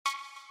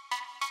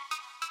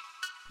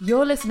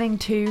You're listening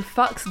to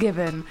Fucks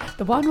Given,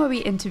 the one where we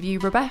interview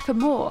Rebecca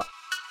Moore.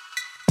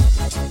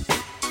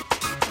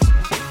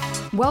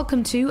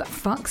 Welcome to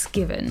Fucks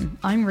Given.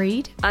 I'm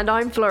Reed. And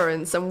I'm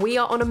Florence, and we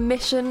are on a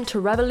mission to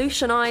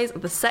revolutionise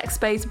the sex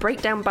space,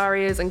 break down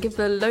barriers, and give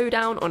the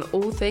lowdown on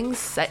all things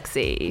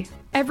sexy.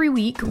 Every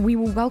week, we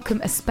will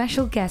welcome a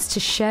special guest to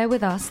share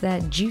with us their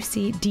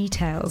juicy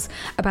details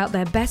about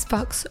their best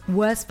fucks,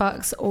 worst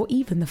fucks, or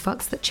even the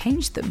fucks that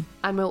changed them.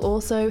 And we'll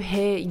also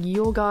hear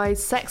your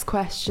guys' sex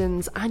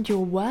questions and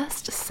your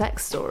worst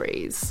sex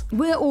stories.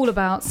 We're all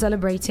about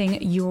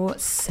celebrating your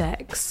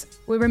sex.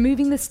 We're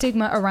removing the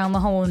stigma around the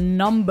whole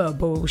number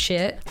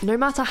bullshit. No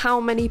matter how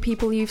many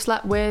people you've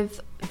slept with,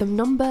 the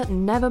number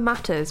never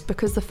matters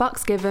because the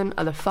fucks given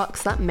are the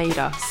fucks that made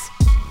us.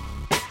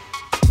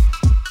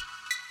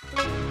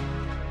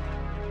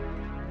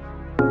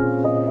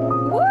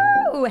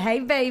 Woo! Hey,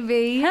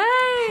 baby. Hey.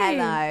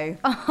 Hello.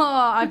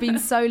 Oh, I've been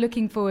so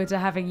looking forward to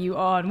having you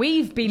on.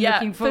 We've been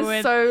looking forward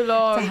for so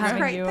long. to having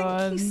Great. you Thank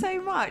on. you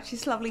so much.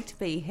 It's lovely to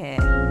be here.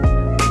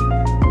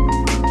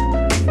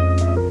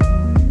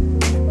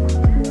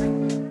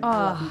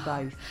 Love you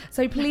both.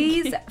 So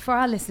please, for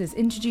our listeners,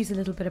 introduce a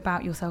little bit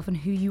about yourself and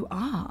who you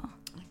are.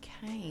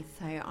 Okay,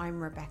 so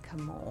I'm Rebecca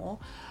Moore.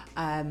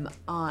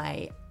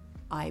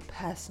 I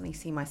personally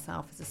see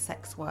myself as a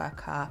sex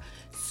worker,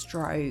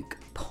 stroke,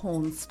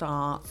 porn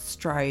star,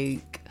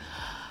 stroke,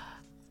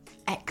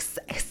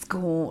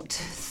 escort,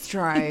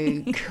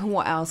 stroke.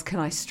 What else can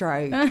I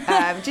stroke?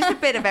 Just a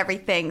bit of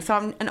everything. So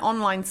I'm an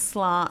online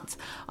slut.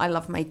 I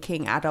love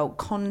making adult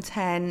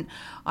content.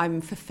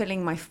 I'm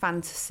fulfilling my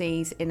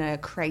fantasies in a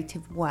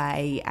creative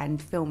way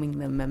and filming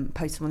them and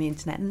posting them on the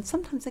internet. And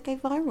sometimes they go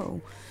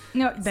viral.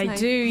 No, they So,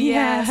 do,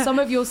 yeah. yeah. Some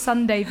of your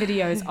Sunday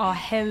videos are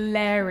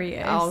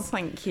hilarious. Oh,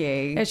 thank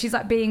you. And she's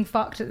like being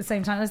fucked at the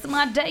same time. It's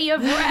my day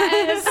of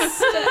rest.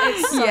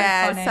 It's so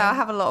funny. So I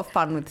have a lot of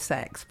fun with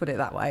sex, put it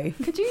that way.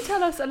 Could you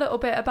tell us a little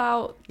bit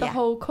about the Yeah.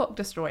 whole cock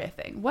destroyer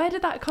thing? Where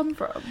did that come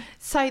from?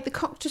 So the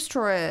Cock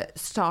Destroyer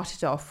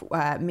started off,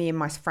 me and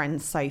my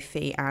friend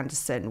Sophie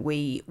Anderson,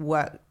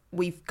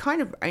 we've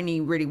kind of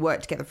only really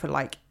worked together for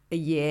like a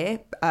year.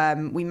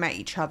 We met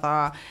each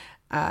other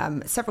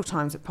several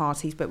times at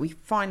parties, but we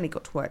finally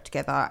got to work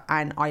together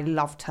and I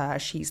loved her.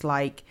 She's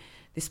like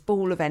this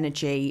ball of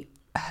energy,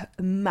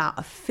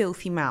 a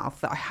filthy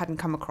mouth that I hadn't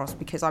come across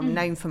because I'm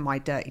known for my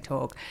dirty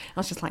talk. I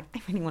was just like,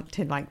 I really want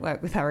to like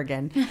work with her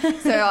again.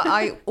 So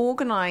I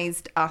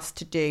organised us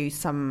to do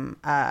some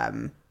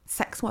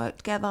sex work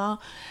together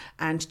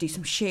and to do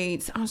some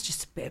shoots. I was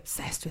just a bit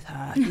obsessed with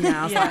her. You know,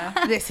 I was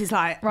like, this is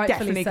like Rightfully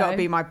definitely so. got to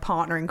be my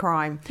partner in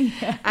crime.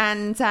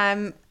 And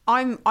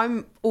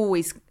I'm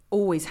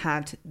always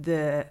had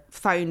the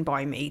phone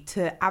by me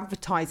to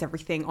advertise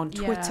everything on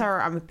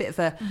Twitter. I'm a bit of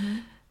a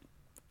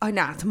I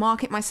know how to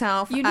market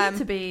myself. You need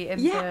to be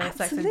in the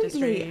sex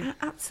industry.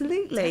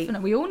 Absolutely.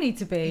 Definitely, we all need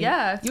to be.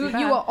 Yeah, to You be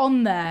fair. are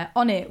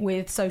on it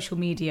with social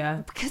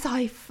media. Because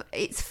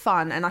it's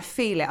fun and I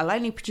feel it. I'll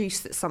only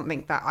produce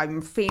something that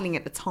I'm feeling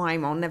at the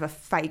time. I'll never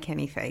fake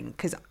anything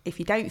because if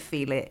you don't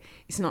feel it,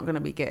 it's not going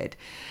to be good.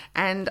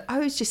 And I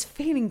was just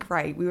feeling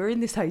great. We were in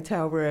this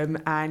hotel room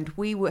and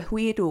we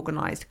had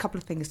organised a couple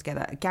of things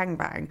together, a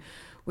gangbang.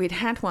 We'd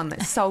had one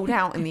that sold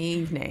out in the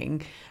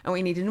evening and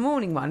we needed a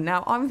morning one.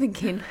 Now I'm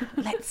thinking,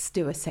 let's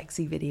do a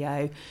sexy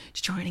video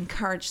to try and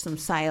encourage some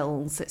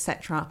sales,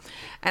 etc.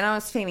 And I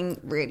was feeling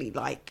really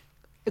like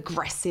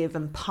aggressive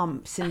and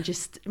pumped and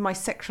just my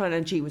sexual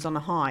energy was on a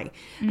high.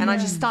 And I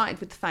just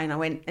started with the phone. I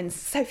went and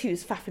Sophie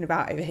was faffing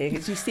about over here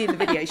because you see in the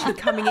video, she was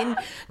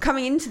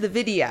coming into the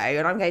video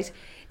and I'm going,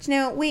 do you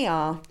know what we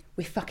are?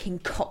 We're fucking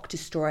cock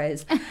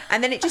destroyers.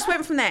 And then it just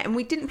went from there and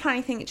we didn't plan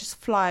anything. It just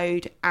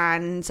flowed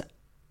and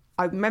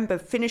I remember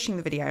finishing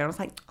the video and I was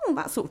like, oh,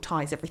 that sort of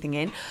ties everything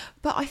in.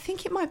 But I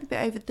think it might be a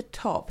bit over the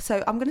top.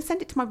 So I'm going to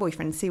send it to my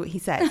boyfriend and see what he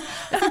says.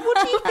 I said,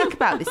 what do you think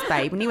about this,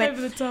 babe? And he went,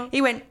 Over the top.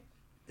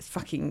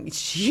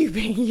 it's you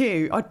being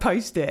you. I'd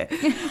post it.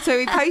 So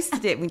we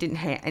posted it and we didn't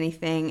hear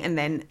anything. And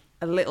then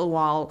a little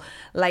while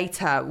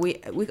later,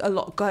 a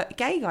lot of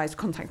gay guys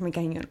contacted me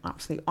going, you're an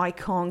absolute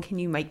icon. Can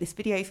you make this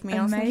video for me?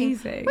 I was Amazing.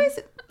 thinking, where's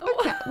it?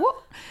 Okay, what?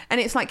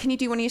 And it's like, can you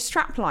do one of your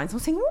strap lines? I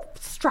was thinking, what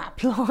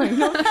strap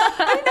line?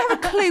 I didn't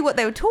have a clue what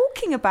they were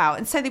talking about.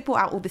 And so they brought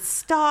out all this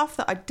stuff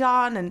that I'd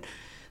done and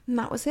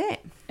that was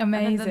it.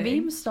 Amazing. And then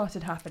the memes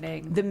started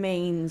happening. The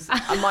memes.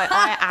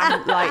 I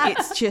am like,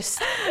 it's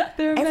just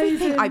They're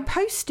everything amazing. I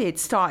posted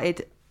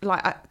started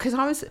like, because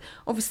I was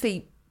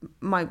obviously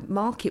my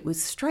market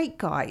was straight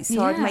guys,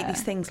 so I'd make Yeah.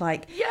 these things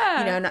like, Yeah.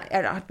 you know,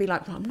 and I'd be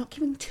like, well, I'm not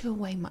giving too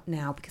away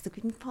now because I've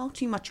given far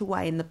too much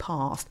away in the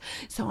past,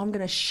 so I'm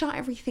going to shut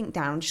everything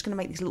down. I'm just going to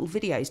make these little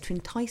videos to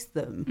entice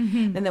them,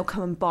 then they'll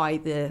come and buy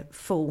the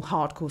full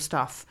hardcore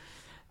stuff,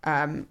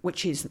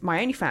 which is my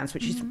OnlyFans,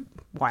 which is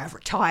why I've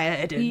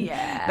retired, and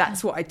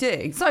that's what I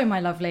do. So, my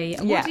lovely,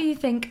 Yeah. what do you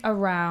think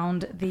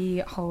around the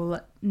whole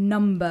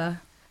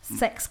number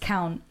sex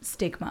count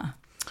stigma?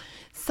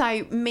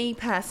 So me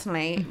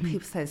personally,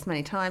 people say this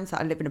many times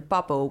that I live in a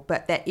bubble,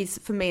 but there is,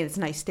 for me, there's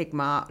no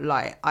stigma.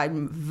 Like,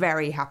 I'm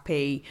very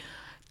happy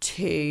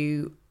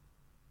to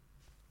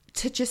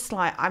to just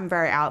like, I'm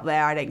very out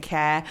there, I don't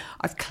care.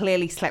 I've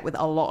clearly slept with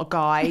a lot of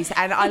guys,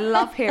 and I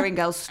love hearing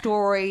girls'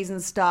 stories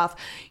and stuff.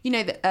 You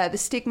know, the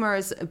stigma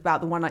is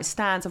about the one night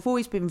stands. I've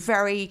always been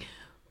very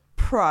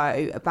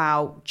pro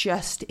about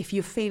just, if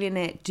you're feeling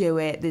it, do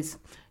it. There's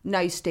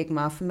no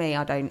stigma. For me,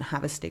 I don't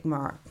have a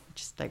stigma. I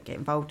just don't get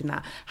involved in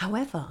that.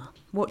 However,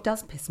 what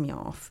does piss me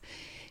off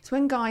is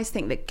when guys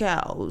think that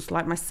girls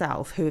like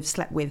myself, who have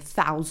slept with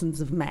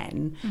thousands of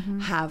men,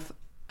 have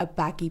a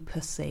baggy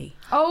pussy.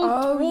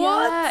 Oh,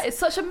 what? yeah. It's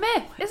such a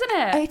myth, isn't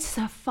it? It's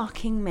a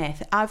fucking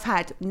myth. I've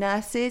had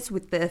nurses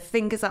with their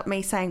fingers up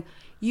me saying,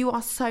 you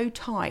are so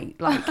tight.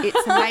 Like,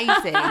 it's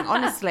amazing,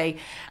 honestly.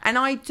 And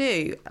I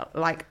do,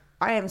 like,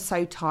 I am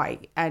so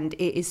tight, and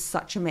it is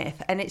such a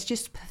myth, and it's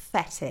just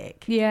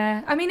pathetic.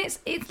 Yeah, I mean,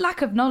 it's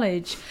lack of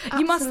knowledge.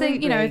 You must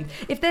think, you know,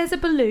 if there's a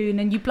balloon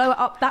and you blow it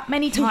up that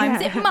many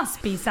times, it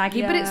must be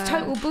saggy, but it's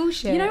total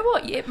bullshit. You know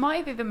what? It might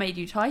have even made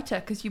you tighter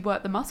because you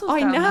work the muscles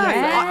I down. know.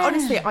 Yeah.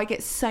 Honestly, I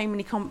get so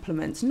many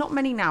compliments. Not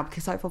many now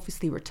because I've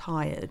obviously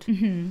retired.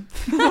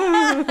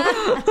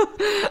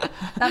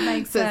 That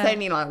makes So sense. it's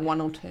only like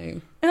one or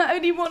two.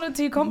 Only 1 or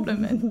 2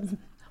 compliments.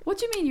 What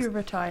do you mean you're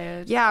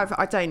retired? Yeah,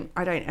 I don't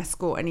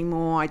escort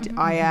anymore.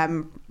 I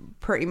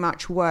pretty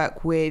much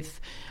work with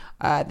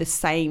the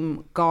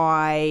same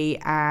guy,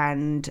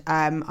 and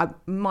I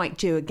might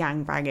do a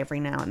gangbang every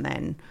now and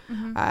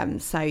then.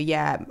 So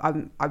yeah,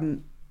 I've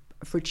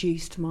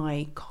reduced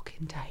my cock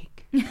intake.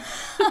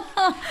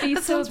 You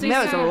still do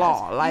There was a that?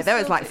 lot. Like there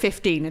was like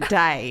 15 a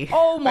day.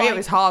 Oh my It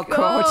was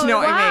hardcore. Do you know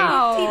what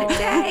I mean? a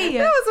day.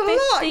 There was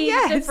a lot. 15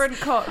 Yes. different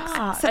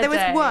cocks. So a there was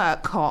day.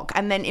 work cock,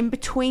 and then in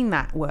between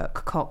that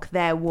work cock,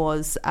 there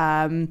was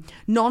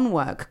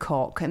non-work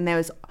cock, and there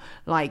was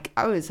like,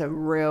 I was a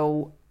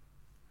real,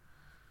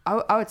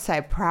 I would say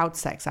a proud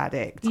sex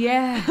addict.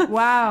 Yeah,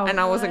 wow. And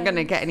I wasn't going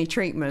to get any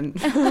treatment.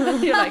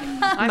 You're like,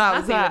 I'm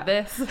That was happy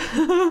with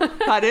this.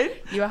 Pardon?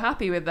 You were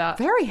happy with that.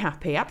 Very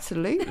happy,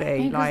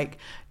 absolutely. Like,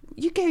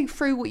 you go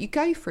through what you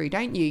go through,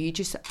 don't you? You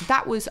just,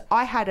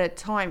 I had a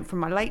time from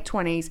my late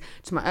 20s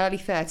to my early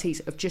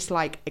 30s of just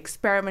like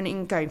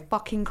experimenting, going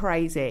fucking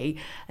crazy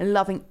and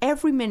loving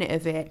every minute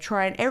of it,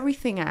 trying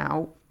everything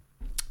out.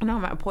 And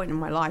I'm at a point in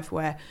my life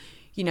where,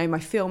 you know, my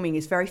filming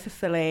is very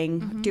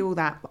fulfilling, do all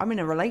that. I'm in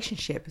a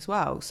relationship as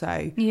well.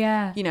 So,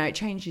 Yeah. you know, it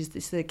changes.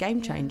 It's a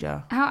game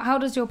changer. How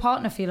does your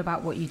partner feel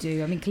about what you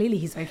do? I mean, clearly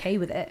he's okay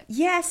with it.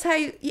 Yeah,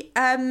 so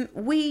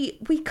we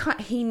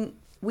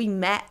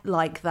met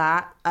like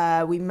that.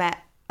 We met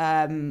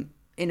in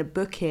a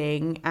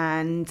booking,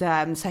 and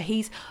so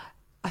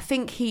I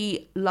think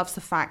he loves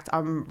the fact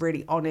I'm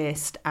really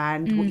honest,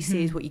 and what you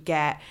see is what you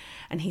get.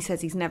 And he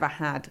says he's never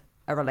had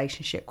a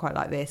relationship quite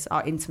like this.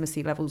 Our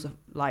intimacy levels are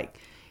like,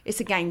 it's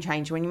a game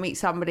changer when you meet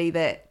somebody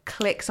that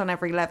clicks on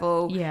every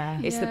level. Yeah.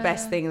 It's the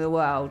best thing in the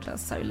world.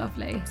 That's so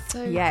lovely.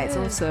 So Yeah, it's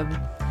good. awesome.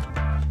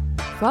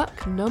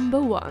 Fuck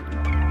number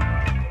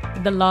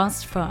 1. The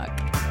last fuck.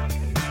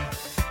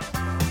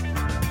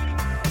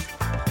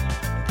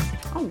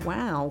 Oh,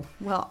 wow.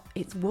 Well,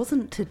 it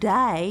wasn't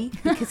today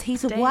because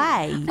he's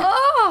away.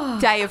 Oh,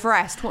 Day of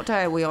rest. What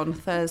day are we on?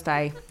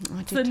 Thursday.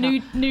 it's the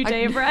new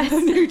day of rest.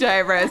 New day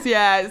of rest.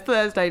 Yeah, it's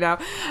Thursday now.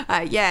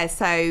 Yeah.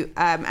 So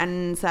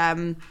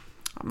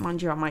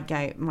mind you, I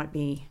might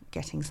be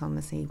getting some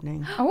this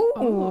evening.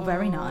 Oh,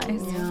 very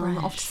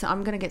nice.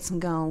 I'm going to get some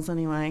girls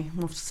anyway.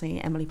 I'm off to see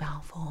Emily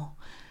Balfour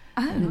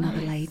and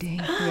another lady.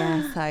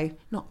 Yeah. So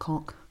not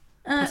cock,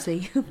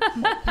 pussy.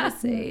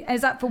 Pussy.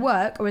 Is that for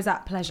work or is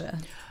that pleasure?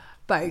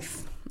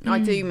 Both. I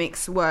do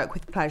mix work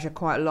with pleasure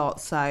quite a lot.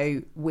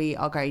 So we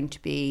are going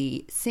to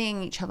be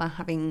seeing each other,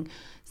 having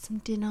some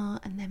dinner,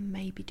 and then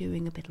maybe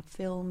doing a bit of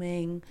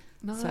filming.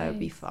 So it'll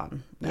be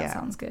fun. That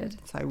sounds good.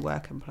 So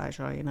work and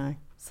pleasure, you know.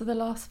 So the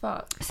last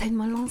fuck. So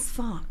my last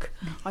fuck,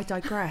 I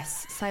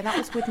digress. So that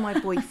was with my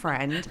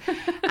boyfriend,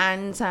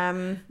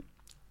 and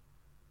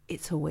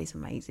it's always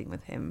amazing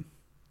with him.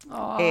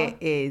 Aw, It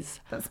is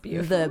that's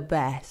beautiful. the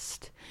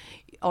best.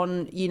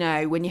 On, you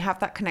know, when you have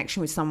that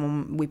connection with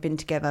someone, we've been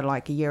together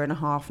like a year and a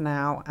half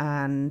now,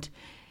 and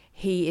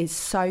he is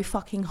so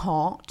fucking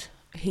hot.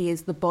 He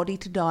is the body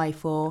to die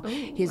for. Ooh.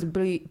 He has a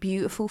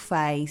beautiful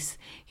face.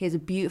 He has a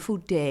beautiful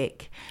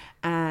dick,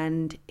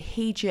 and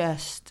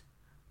he's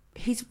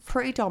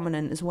pretty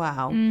dominant as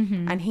well,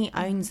 and he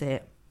owns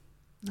it.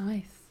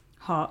 Nice.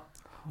 Hot.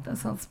 That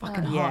sounds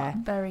fucking hot. Yeah.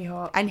 Very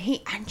hot. And you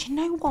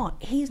know what?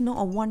 He's not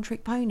a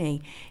one-trick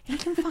pony. He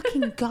can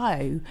fucking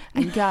go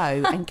and go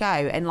and go.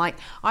 And like,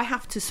 I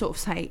have to sort of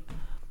say,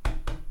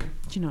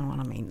 do you know what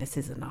I mean? This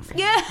is enough.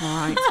 Yeah.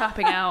 All right.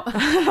 Tapping out.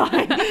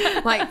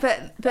 Like,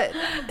 but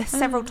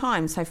several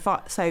times. So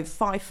 5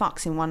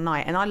 fucks in one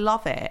night, and I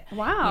love it.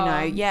 Wow. You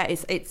know, yeah,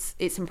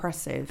 it's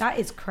impressive. That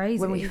is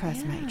crazy. When we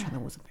first met each other,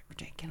 was a bit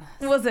ridiculous.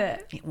 Was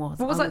it? It was.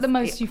 What was like the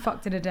most you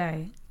fucked in a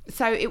day?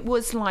 So it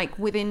was like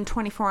within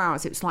 24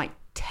 hours, it was like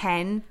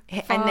 10,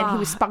 and then he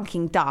was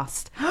spunking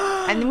dust,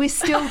 and we're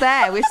still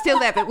there,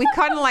 but we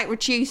kind of like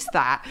reduced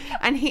that,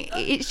 and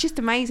it's just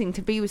amazing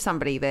to be with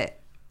somebody that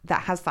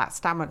has that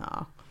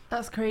stamina.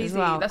 That's crazy. as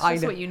well. That's I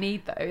just know. what you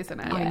need, though, isn't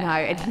it? I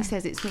know, and he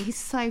says it's me. He's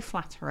so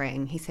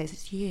flattering. He says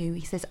it's you.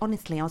 He says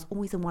honestly, I was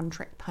always a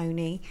one-trick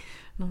pony,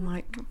 and I'm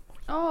like,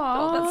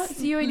 Oh, that's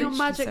it's you and your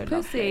literally magic so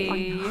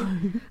pussy.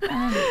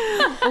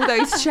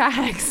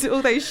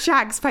 all those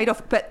shags paid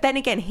off. But then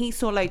again, he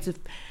saw loads of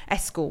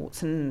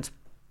escorts and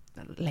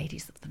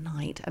ladies of the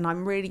night, and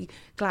I'm really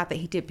glad that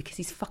he did, because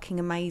he's fucking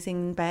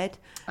amazing in bed.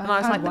 And I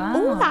was like,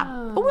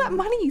 wow. all that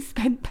money you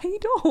spent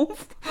paid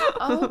off.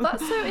 Oh,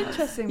 that's so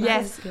interesting. That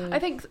Yes. is- I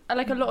think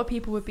like a lot of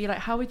people would be like,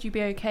 how would you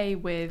be okay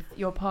with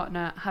your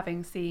partner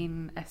having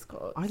seen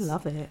escorts? I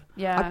love it.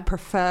 Yeah. I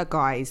prefer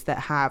guys that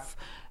have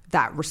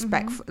that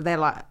respect. They're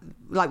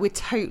like we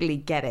totally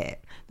get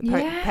it. The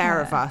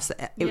pair of us.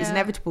 It was Yeah.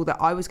 inevitable that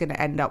I was going to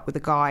end up with a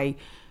guy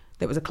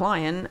that was a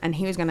client, and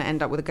he was going to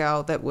end up with a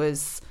girl that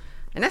was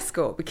an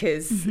escort,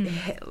 because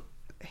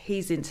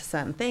he's into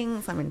certain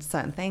things, I'm into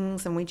certain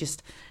things, and we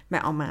just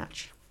met our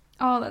match.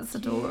 Oh, that's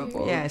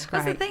adorable. Yeah, it's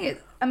That's the great. thing.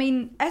 I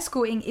mean,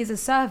 escorting is a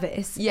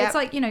service. Yep. It's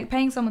like,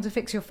 paying someone to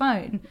fix your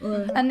phone,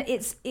 and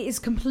it is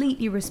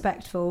completely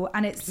respectful,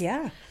 and it's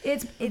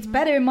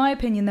better in my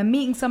opinion than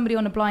meeting somebody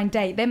on a blind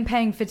date, then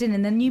paying for dinner,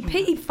 and then you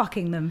pity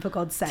fucking them, for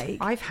God's sake.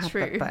 I've had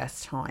True. the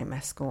best time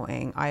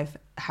escorting. I've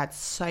had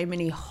so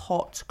many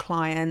hot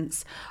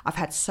clients. I've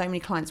had so many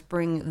clients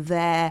bring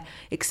their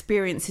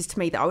experiences to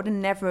me that I would have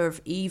never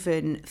have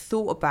even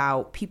thought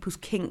about, people's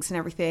kinks and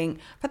everything.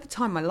 I've had the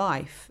time of my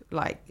life.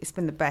 Like, it's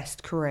been the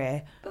best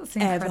career That's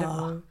ever.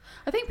 incredible.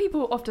 I think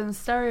people often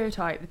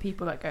stereotype the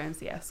people that go and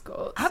see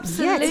escorts.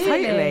 Absolutely. Yeah,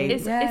 totally.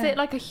 Is it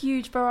like a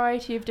huge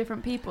variety of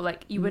different people?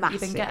 Like you wouldn't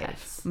even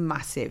guess.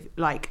 Massive.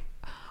 Like,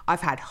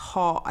 I've had,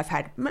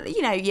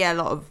 a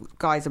lot of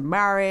guys are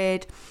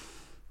married.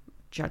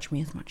 Judge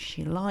me as much as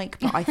you like,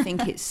 but I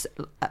think it's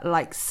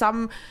like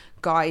some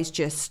guys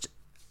just,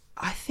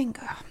 I think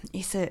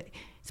it's a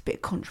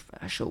bit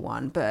controversial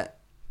one, but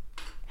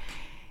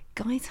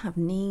guys have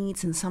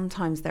needs, and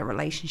sometimes their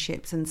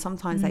relationships, and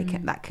sometimes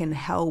that can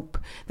help.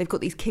 They've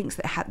got these kinks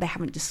that they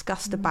haven't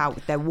discussed about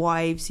with their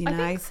wives, I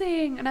think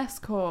seeing an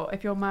escort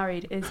if you're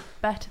married is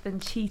better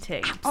than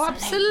cheating. Oh,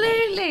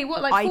 absolutely.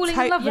 What, like falling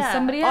in love with yeah.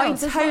 somebody I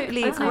else?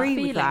 totally there's no agree with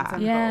feelings that.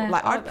 involved, Yeah.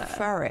 Like, are I'd there?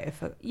 prefer it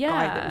if a guy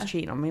Yeah. that was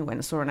cheating on me went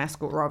and saw an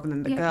escort rather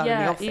than the girl in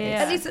yeah, the office. yeah.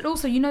 At least it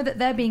also, that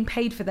they're being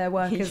paid for their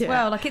work as Yeah.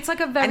 well. Like, it's like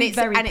a very, it's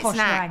very an posh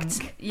act.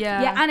 rank.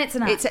 Yeah. Yeah, and it's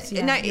an act. It's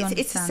you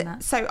understand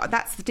that. so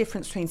that's the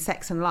difference between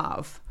sex and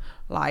love.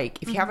 Like,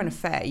 if you have an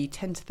affair, you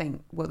tend to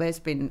think, well, there's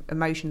been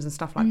emotions and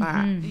stuff like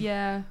that.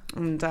 Yeah.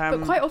 And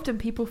But quite often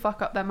people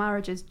fuck up their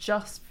marriages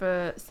just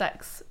for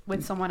sex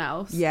with someone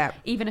else. Yeah.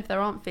 Even if there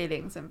aren't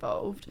feelings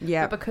involved.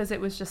 Yeah. But because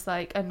it was just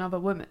like another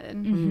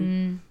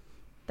woman,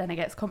 then it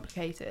gets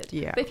complicated.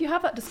 Yeah. But if you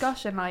have that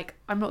discussion, like,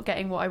 I'm not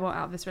getting what I want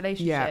out of this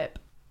relationship,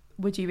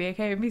 would you be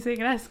okay with me seeing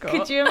an escort?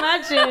 Could you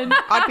imagine?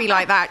 I'd be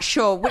like that,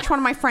 sure. Which one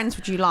of my friends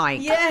would you like?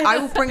 Yes. I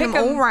will bring them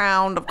Pick 'em. all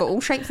round. I've got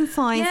all shapes and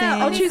sizes. Yeah,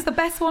 I'll choose the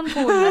best one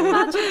for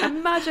you.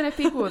 Imagine if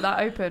people were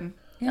that open.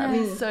 That'd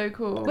be so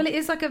cool. Well, it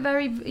is like a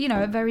very,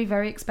 a very,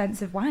 very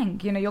expensive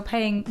wank. You're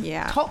paying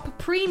Yeah. top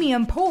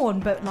premium porn,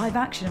 but live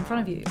action in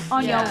front of you.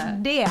 On Yeah. your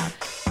dear.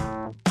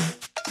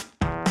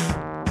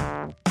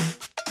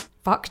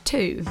 Fuck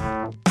 2.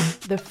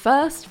 The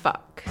first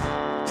fuck.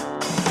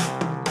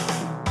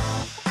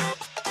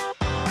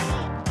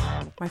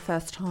 My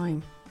first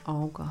time.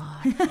 Oh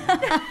God.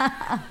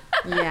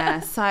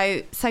 Yeah.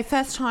 So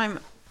first time,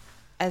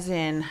 as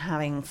in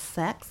having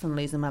sex and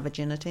losing my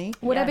virginity.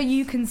 Whatever Yes.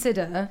 you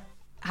consider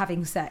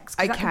having sex.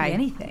 'Cause that could be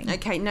anything.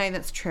 Okay, no,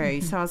 that's true.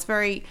 So I was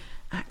very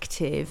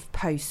active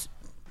post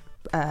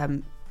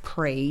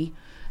pre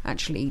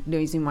actually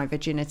losing my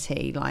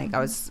virginity. Like I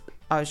was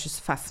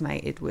just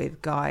fascinated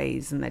with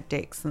guys and their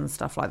dicks and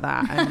stuff like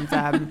that.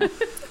 And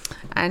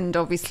and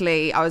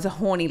obviously I was a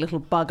horny little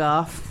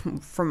bugger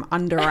from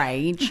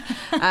underage.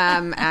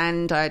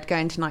 And I'd go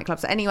into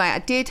nightclubs. Anyway, I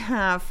did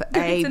have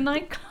Going to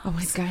nightclubs. I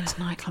was going to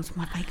nightclubs with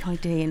my fake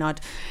ID, and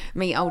I'd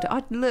meet older.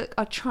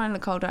 I'd try and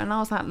look older, and I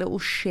was that little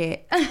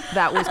shit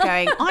that was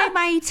going, I'm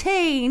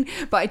 18,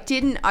 but I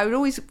didn't. I would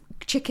always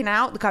chicken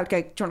out. The guy would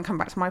go, do you want to come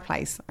back to my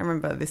place? I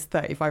remember this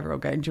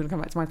 35-year-old going, do you want to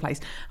come back to my place?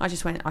 I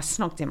just went, I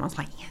snogged him. I was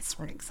like, yes,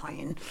 really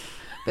exciting.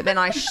 But then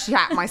I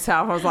shat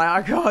myself. I was like,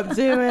 I can't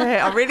do it.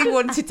 I really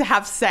wanted to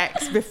have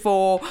sex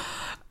before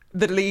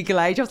the legal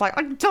age. I was like,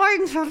 I'm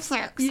dying to have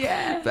sex.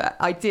 Yeah. But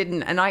I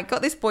didn't. And I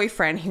got this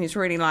boyfriend who was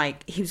really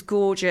like, he was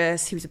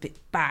gorgeous. He was a bit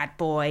bad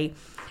boy.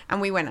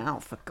 And we went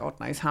out for God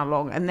knows how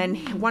long. And then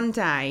one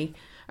day,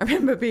 I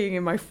remember being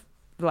in my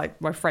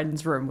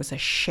friend's room was a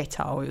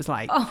shithole. It was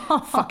like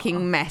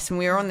fucking mess. And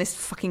we were on this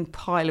fucking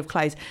pile of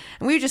clothes.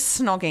 And we were just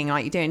snogging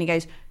like you do. And he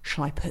goes,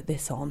 shall I put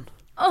this on?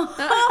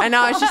 And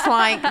I was just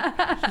like,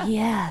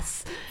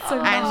 yes.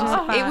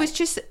 And it was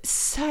just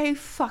so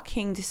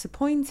fucking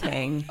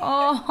disappointing. Like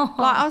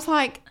I was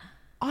like,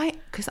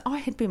 because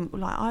I'd been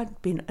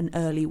an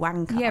early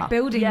wanker. Yeah,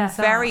 building Yeah. this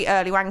up. Very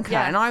early wanker.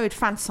 Yeah. And I would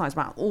fantasize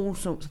about all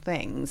sorts of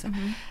things.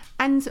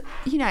 And,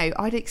 you know,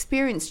 I'd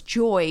experienced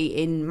joy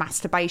in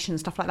masturbation and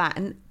stuff like that.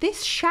 And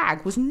this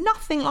shag was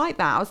nothing like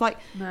that. I was like,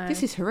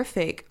 this is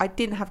horrific. I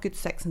didn't have good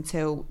sex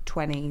until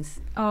 20s.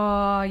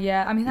 Oh,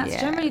 yeah. I mean, that's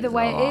generally the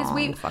way it is.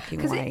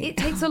 Because it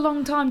takes a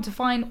long time to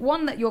find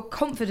one that you're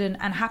confident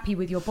and happy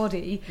with your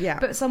body,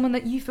 but someone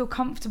that you feel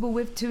comfortable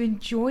with to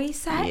enjoy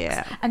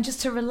sex and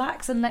just to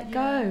relax and let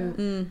go.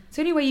 It's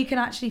the only way you can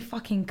actually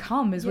fucking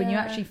come is when you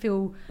actually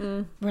feel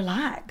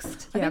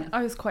relaxed. I think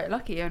I was quite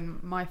lucky in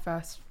my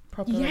first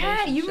proper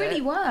relationship. You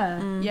really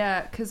were.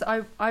 Yeah, because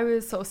I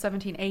was sort of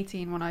 17,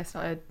 18 when I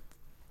started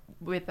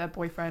with a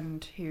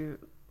boyfriend who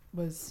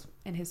was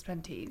in his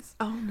 20s.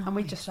 Oh, nice. And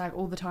we just shagged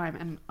all the time,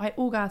 and I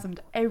orgasmed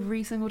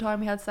every single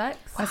time we had sex.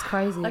 That's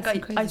crazy. Like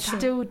I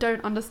still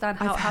don't understand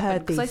how it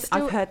happened.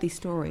 I've heard these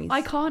stories.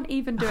 I can't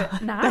even do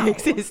it now. They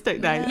exist,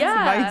 don't they?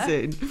 Yeah. It's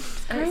amazing.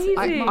 It's crazy.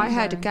 I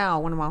heard a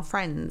girl, one of our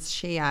friends,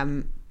 she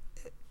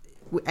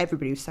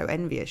everybody was so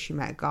envious. She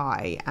met a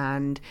guy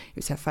and it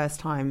was her first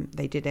time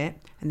they did it,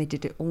 and they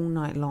did it all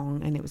night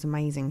long, and it was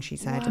amazing, she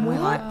said. And we're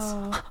like,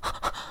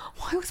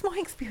 why was my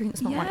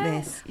experience not like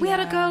this? We had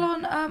a girl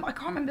on, I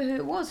can't remember who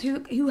it was,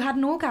 who had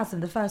an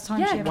orgasm the first time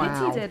she ever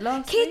Kitty did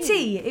last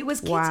Kitty! week. It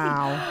was Kitty.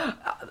 Wow.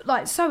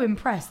 Like, so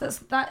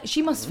impressed. That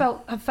she must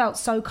have felt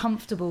so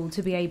comfortable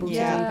to be able to do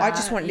that. I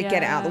just wanted to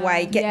get it out of the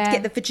way,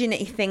 get the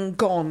virginity thing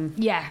gone.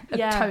 Yeah, I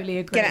totally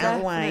agree. Get it out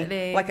of the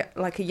way.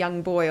 Like a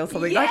young boy or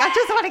something. Like, I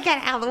just want to get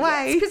it out of the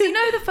way. Because you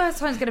know the first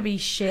time's going to be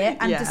shit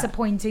and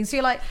disappointing. So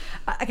you're like,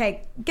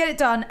 okay, get it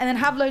done and then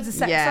have loads of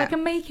sex so I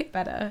can make it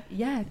better.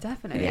 Yeah,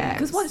 definitely. Yeah,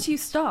 because once you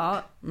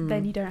start,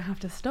 then you don't have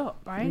to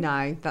stop, right?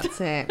 No, that's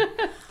it.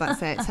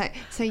 That's it.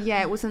 So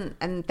yeah, it wasn't.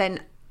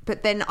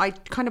 But then I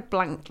kind of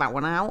blanked that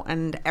one out,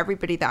 and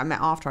everybody that I met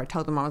after, I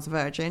told them I was a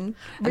virgin,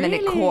 and then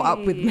it caught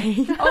up with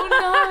me. Oh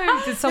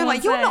no! Did someone They're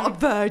like, you're not a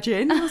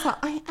virgin? I was like,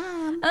 I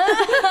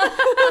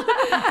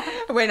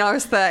am. When I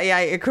was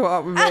 38, it caught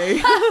up with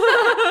me.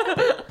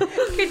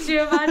 Could you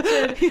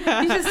imagine?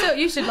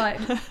 You should like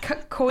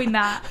coin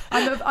that.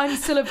 I'm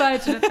still a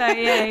virgin at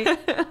 38.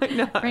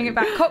 Bring it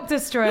back. Cock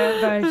destroyer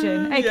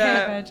virgin,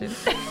 aka virgin.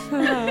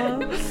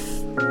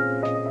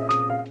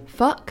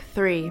 Fuck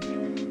 3.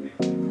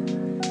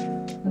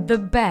 The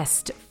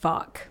best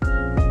fuck.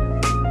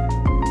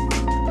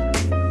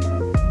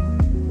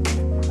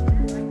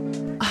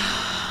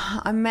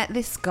 I met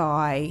this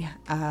guy.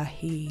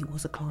 He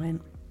was a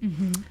client.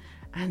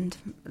 And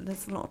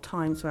there's a lot of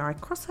times where I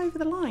cross over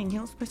the line.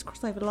 You're not supposed to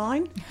cross over the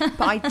line,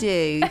 but I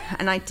do,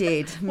 and I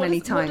did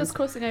many times. What does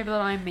crossing over the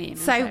line mean?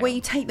 So where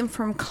you take them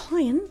from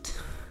client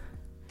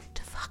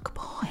to fuck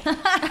boy.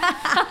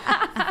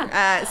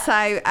 As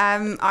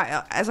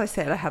I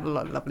said, I had a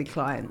lot of lovely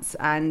clients,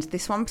 and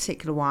this one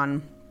particular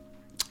one,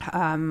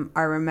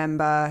 I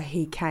remember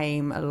he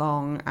came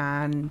along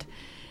and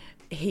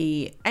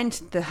he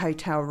entered the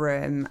hotel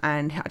room,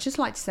 and I just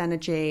liked his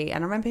energy,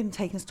 and I remember him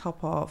taking his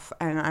top off,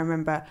 and I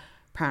remember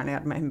apparently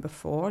I'd met him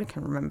before, I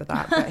can remember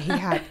that, but he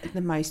had the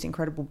most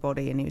incredible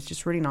body, and he was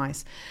just really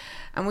nice.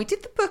 And we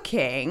did the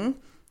booking,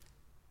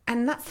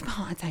 and that's the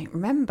part I don't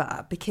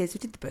remember, because we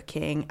did the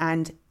booking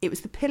and it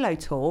was the pillow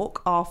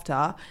talk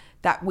after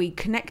that we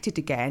connected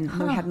again, and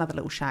then we had another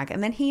little shag,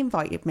 and then he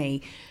invited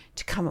me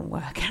to come and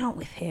work out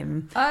with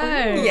him.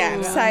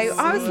 Yeah. So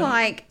I was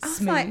like,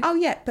 oh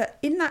yeah, but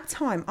in that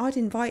time I'd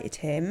invited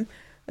him,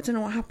 I don't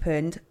know what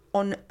happened,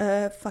 on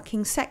a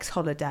fucking sex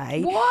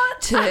holiday.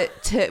 What?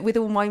 To with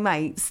all my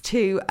mates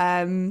to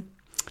go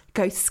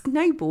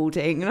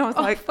snowboarding. And I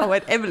was I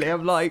went, Emily,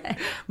 I'm like,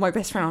 my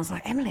best friend, I was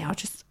like, Emily,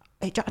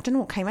 I don't know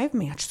what came over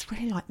me. I just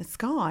really like this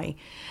guy.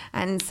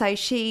 And so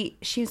she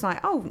was like,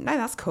 oh, no,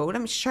 that's cool.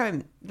 Let me show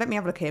him. Let me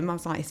have a look at him. I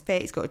was like, he's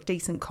fit. He's got a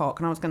decent cock.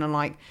 And I was going to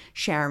like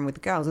share him with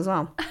the girls as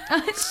well.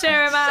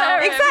 Share him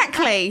out.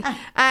 Exactly.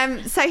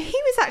 So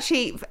he was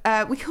actually,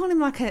 we call him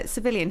like a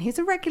civilian. He's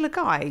a regular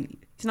guy.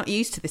 He's not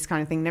used to this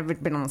kind of thing. Never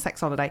been on a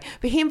sex holiday.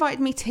 But he invited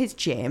me to his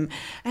gym.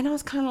 And I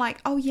was kind of like,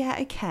 oh, yeah,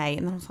 okay.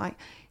 And then I was like,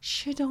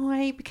 should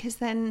I? Because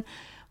then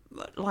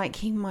like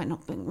he might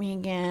not book me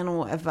again or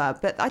whatever,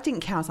 but I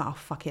didn't care. I was like, oh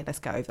fuck it, let's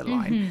go over the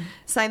line.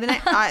 So the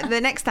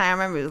next day, I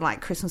remember it was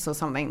like Christmas or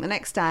something, the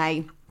next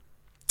day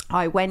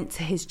I went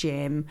to his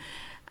gym,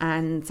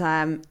 and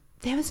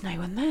there was no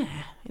one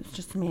there. It was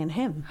just me and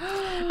him.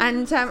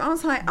 And I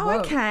was like, oh,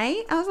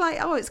 okay. I was like,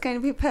 oh, it's going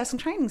to be a personal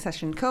training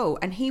session, cool.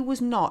 And he was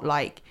not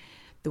like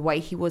the way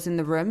he was in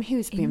the room. He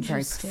was being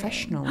very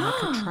professional,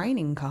 like a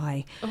training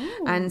guy.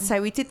 Ooh. And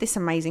so we did this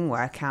amazing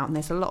workout, and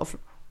there's a lot of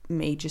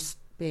me just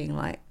being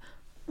like,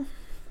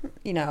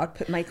 you know, I'd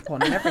put makeup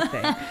on and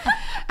everything.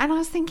 And I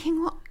was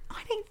thinking, well,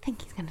 I don't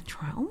think he's going to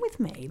try it on with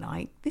me.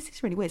 Like, this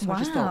is really weird. So I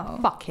just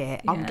thought, fuck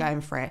it, I'm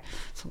going for it.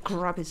 So I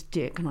grab his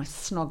dick and I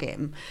snog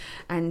him,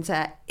 and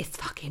it's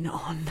fucking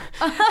on.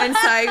 And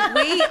so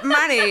we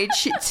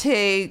managed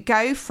to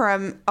go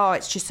from, oh,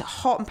 it's just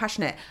hot and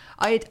passionate.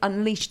 I had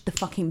unleashed the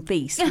fucking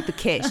beast with the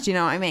kiss, do you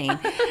know what I mean?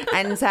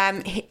 And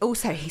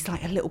he's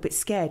like a little bit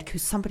scared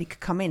because somebody could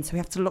come in, so we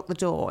have to lock the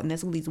door, and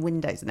there's all these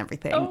windows and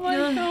everything. Oh my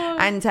God.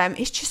 And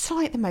it's just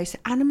like the most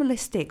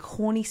animalistic,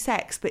 horny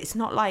sex, but it's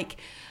not like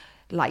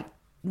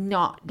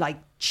not like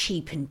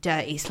cheap and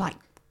dirty. It's like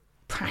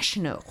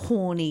passionate,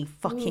 horny,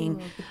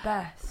 fucking. Ooh, the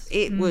best.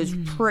 It was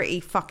pretty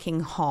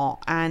fucking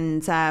hot,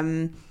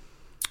 and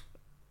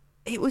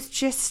it was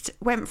just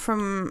went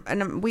from,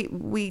 and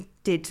we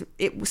did.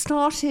 It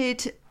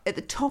started at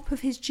the top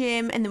of his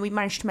gym, and then we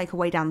managed to make our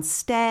way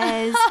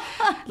downstairs.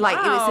 Like,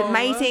 it was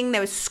amazing.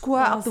 There was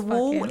squirt up the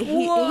wall. He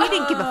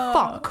didn't give a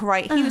fuck,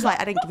 right? He was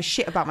like, I don't give a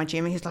shit about my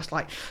gym. He was just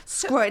like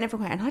squirting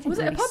everywhere, and I didn't. Was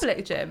it a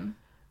public gym?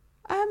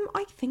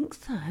 I think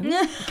so.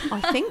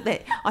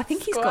 I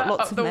think he's got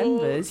lots of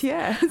members. Walls.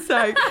 Yeah.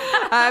 So,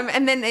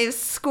 and then there was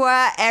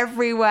squirt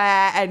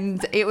everywhere,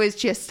 and it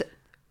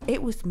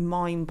was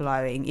mind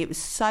blowing. It was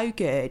so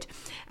good,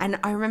 and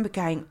I remember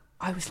going.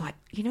 I was like,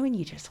 when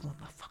you just want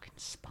the fucking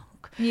spunk.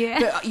 Yeah.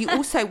 But you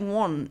also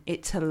want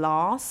it to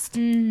last.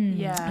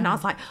 Yeah. And I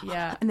was like,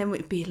 and then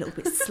we'd be a little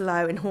bit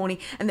slow and horny.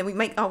 And then we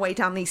make our way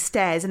down these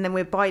stairs, and then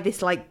we're by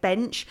this like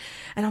bench.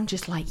 And I'm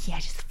just like,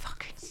 just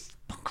fucking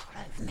spunk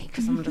all over me,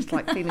 because I'm just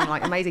like feeling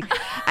like amazing.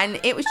 And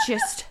it was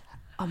just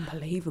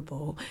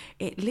unbelievable.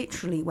 It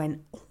literally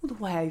went all the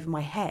way over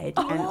my head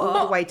and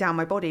all the way down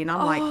my body. And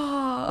I'm like,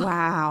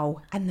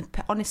 wow. And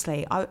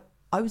honestly,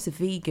 I was a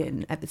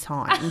vegan at the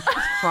time,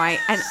 right?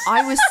 And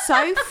I was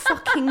so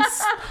fucking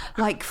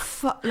like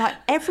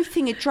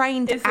everything had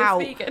drained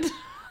out. Vegan?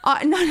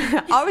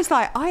 No. I was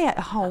like, I ate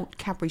a whole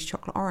Cadbury's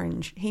chocolate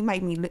orange. He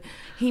made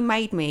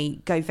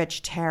me go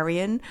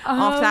vegetarian.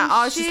 After that,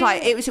 I was just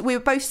like, we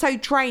were both so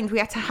drained. We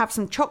had to have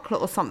some chocolate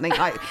or something.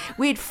 Like,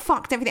 we'd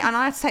fucked everything, and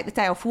I had to take the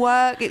day off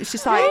work. It was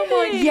just like,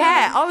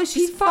 I was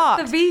just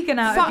fucked the vegan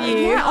out of you.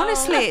 Yeah,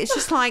 honestly, it's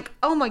just like,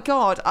 oh my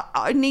god,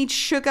 I need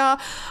sugar.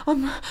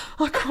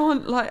 I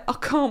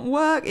can't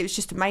work. It was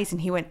just amazing.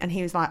 He went and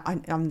he was like,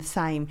 I'm the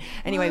same.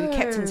 Anyway, we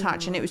kept in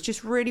touch, and it was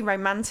just really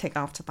romantic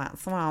after that.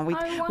 So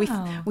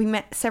we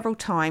met several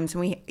times, and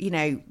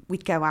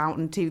we'd go out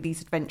and do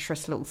these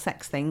adventurous little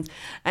sex things,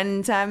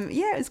 and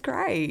it was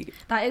great.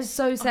 That is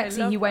so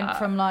sexy. You went that.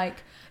 from like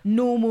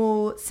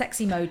normal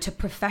sexy mode to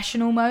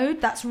professional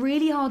mode. That's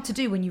really hard to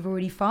do when you've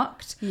already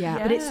fucked. Yeah.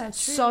 But it's true.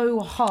 so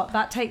hot.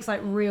 That takes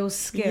like real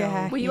skill.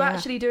 Yeah. Were you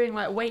actually doing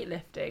like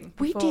weightlifting?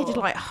 We before? did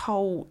like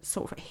whole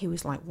sort of. He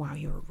was like, "Wow,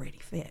 you're a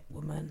really fit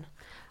woman."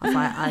 I was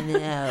like, I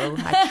know,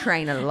 I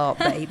train a lot,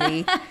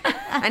 baby.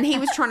 And he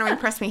was trying to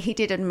impress me. He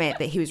did admit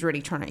that he was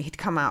really he'd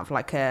come out of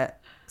like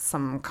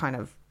some kind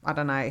of, I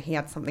don't know, he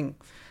had something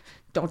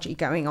dodgy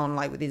going on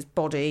like with his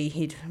body.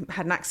 He'd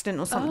had an accident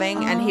or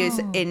something, and he was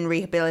in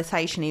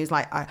rehabilitation. He was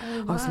like,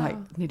 I was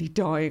like nearly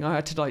dying. I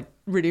had to like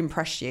really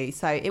impress you.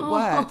 So it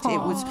worked.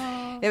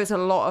 There was a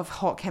lot of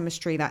hot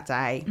chemistry that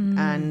day,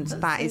 and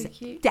that so is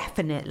cute.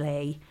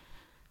 definitely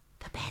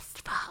the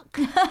best fuck.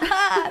 So good.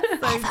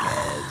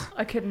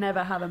 I could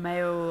never have a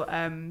male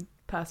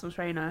personal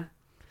trainer.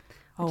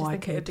 I just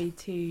think it would be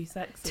too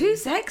sexy. Too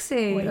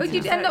sexy. Way Oh, too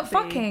you'd end up sexy.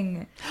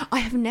 fucking. I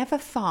have never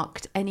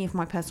fucked any of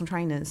my personal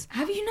trainers.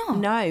 Have you not?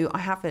 No, I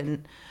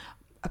haven't.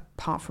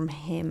 Apart from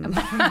him.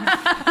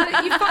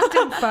 You fucked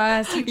him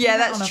first. Yeah,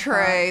 that's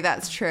true.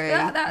 That's true.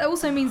 That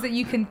also means that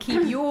you can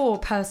keep your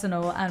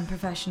personal and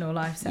professional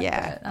life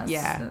separate.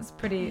 Yeah, That's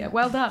pretty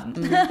well done.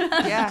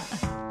 Yeah.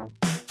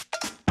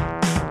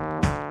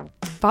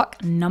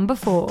 Fuck number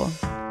 4.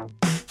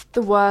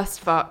 The worst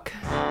fuck.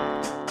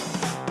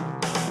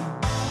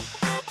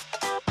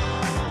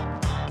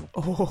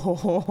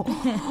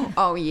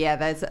 Oh yeah,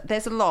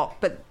 there's a lot,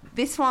 but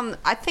this one,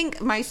 I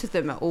think most of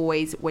them are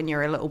always when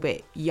you're a little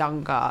bit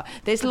younger.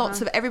 There's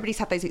lots of, everybody's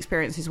had those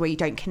experiences where you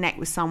don't connect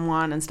with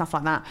someone and stuff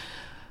like that.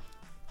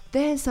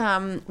 There's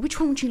which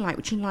one would you like?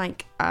 Would you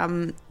like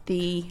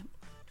the?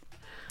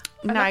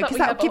 No, because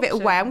that'll give it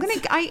away. I'll give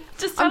you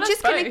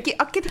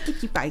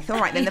both. All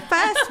right, then the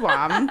first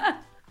one,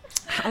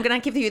 I'm gonna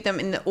give you them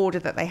in the order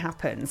that they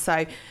happen.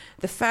 So,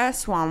 the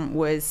first one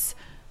was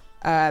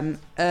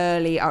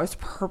early. I was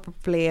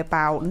probably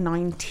about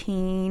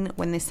 19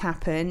 when this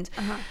happened,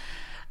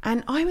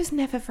 and I was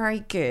never very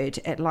good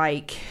at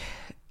like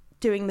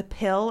doing the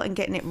pill and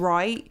getting it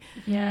right.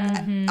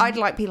 Yeah. I'd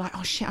like be like,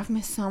 oh shit, I've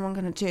missed some, I'm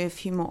gonna do a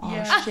few more.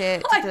 Yeah. Oh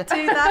shit. I do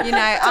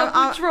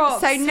that.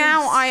 Drops. So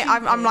now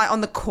I'm like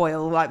on the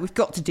coil, like we've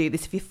got to do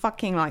this. If you're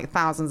fucking like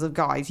thousands of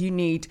guys, you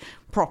need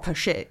proper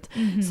shit.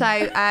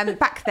 So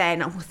back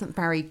then I wasn't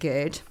very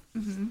good.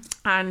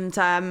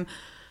 And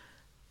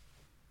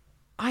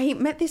I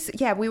met this,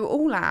 we were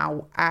all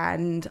out,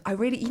 and I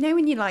really,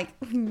 when you're like,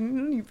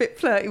 you're a bit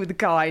flirty with the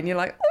guy, and you're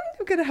like, oh,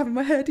 I'm going to have him,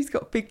 I heard he's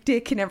got a big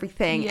dick and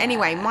everything. Yeah.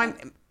 Anyway,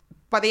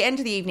 by the end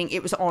of the evening,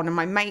 it was on, and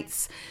my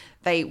mates,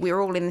 we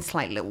were all in this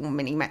like little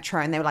mini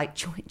metro, and they were like,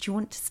 do you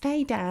want to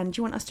stay, Dan? Do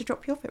you want us to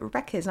drop you off at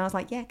Rebecca's? And I was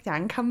like, yeah,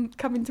 Dan, come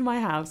into my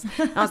house.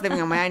 And I was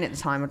living on my own at the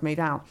time, I'd moved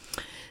out.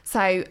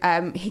 So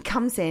he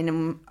comes in,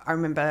 and I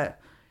remember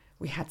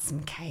we had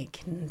some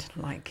cake and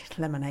like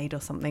lemonade or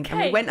something. Cake?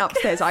 And we went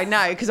upstairs. I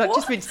know, because I'd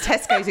just been to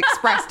Tesco's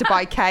Express to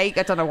buy cake.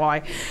 I don't know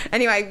why.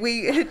 Anyway,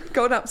 we had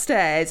gone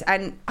upstairs,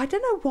 and I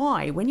don't know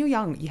why, when you're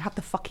young, you have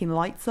the fucking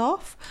lights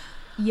off.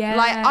 Yeah.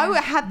 Like I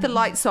had the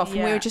lights off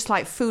and we Yeah. were just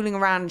like fooling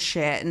around and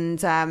shit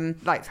and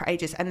like for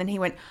ages. And then he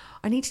went,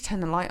 I need to turn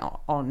the light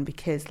on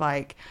because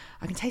like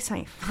I can taste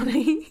something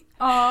funny.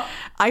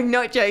 I'm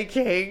not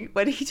joking.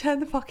 When he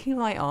turned the fucking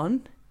light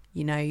on,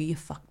 you know, you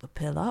fucked the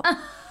pill up.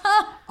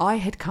 I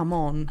had come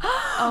on.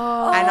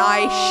 And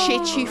I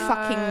shit you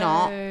fucking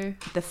not.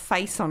 The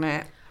face on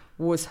it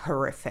was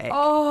horrific.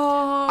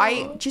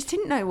 I just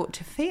didn't know what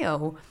to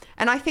feel.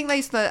 And I think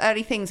those are the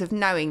early things of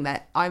knowing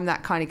that I'm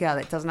that kind of girl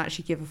that doesn't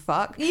actually give a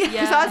fuck.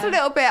 Because I was a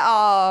little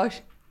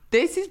bit,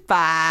 this is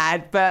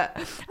bad, but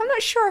I'm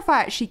not sure if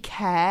I actually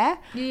care.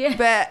 Yeah.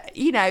 But,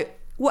 you know,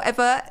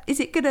 whatever, are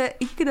you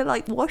gonna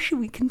like wash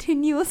and we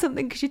continue or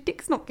something? Because your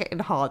dick's not getting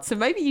hard, so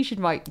maybe you should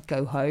might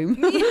go home.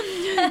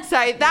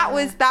 So that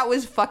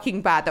was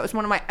fucking bad. That was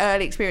one of my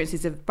early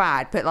experiences of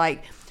bad, but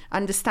like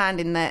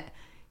understanding that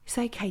it's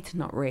okay to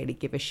not really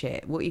give a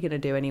shit. What are you gonna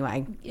do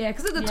anyway? Yeah,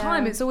 because at the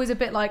time it's always a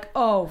bit like,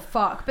 oh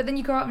fuck, but then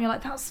you grow up and you're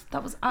like,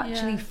 that was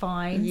actually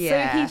fine.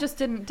 Yeah. So he just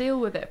didn't deal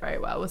with it very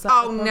well. Was that?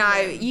 Oh the no,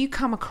 problem? you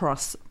come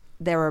across,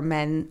 there are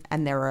men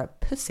and there are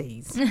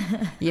pussies,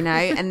 you know,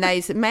 and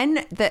those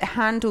men that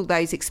handle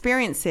those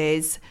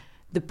experiences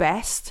the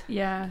best,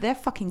 Yeah. they're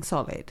fucking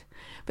solid.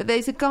 But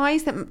there's a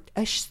guys that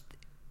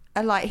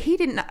are like, he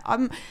didn't,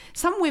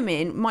 some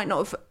women might not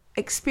have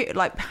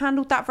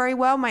handled that very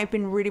well, may have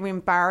been really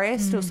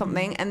embarrassed or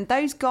something, and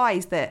those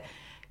guys that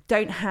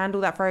don't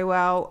handle that very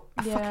well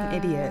are fucking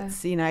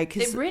idiots, you know,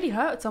 because It really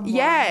hurt someone.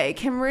 yeah, it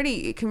can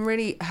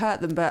really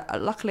hurt them,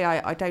 but luckily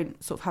I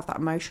don't sort of have that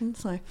emotion,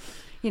 so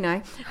you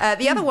know.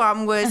 The other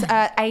one was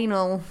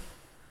anal.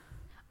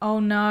 Oh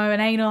no,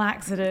 an anal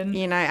accident.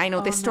 You know,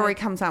 anal. This story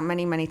comes out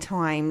many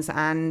times,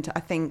 and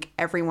I think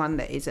everyone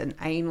that is an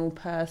anal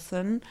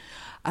person,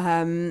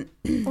 Or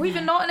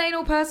even not an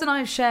anal person,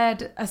 I've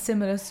shared a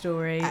similar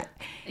story.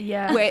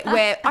 Yeah.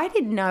 where I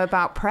didn't know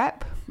about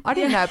prep. I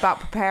didn't know about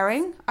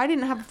preparing. I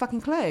didn't have a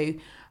fucking clue.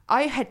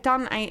 I had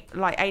done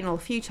anal a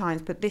few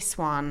times, but this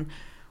one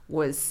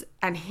was,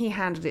 and he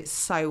handled it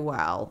so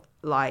well.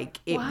 Like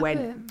it What went.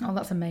 happened? Oh,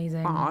 that's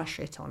amazing. I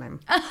shit on him.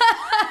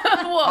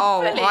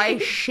 What, Philly? I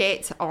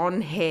shit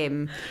on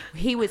him.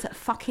 He was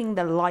fucking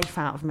the life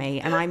out of me.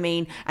 And I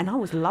mean, and I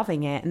was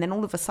loving it. And then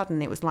all of a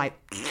sudden it was like...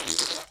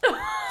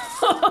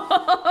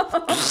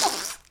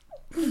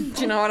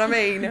 Do you know what I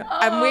mean?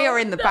 And we are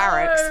in the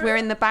barracks. We're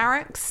in the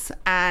barracks.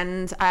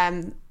 And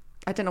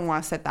I don't know why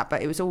I said that,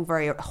 but it was all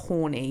very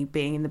horny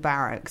being in the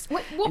barracks.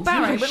 What And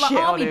barracks? shit Like on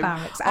army him.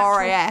 barracks? Actual-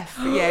 RAF.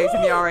 Yeah, he was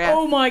in the RAF.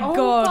 Oh my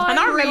god. my And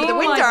I remember the Oh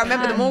window. my I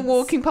remember them all pants.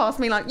 walking past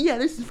me like, yeah,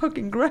 this is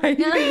fucking great.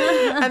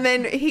 And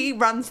then he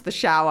runs to the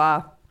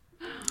shower.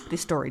 This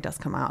story does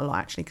come out a lot,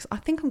 actually, because I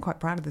think I'm quite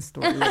proud of this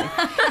story. Really.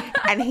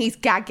 And he's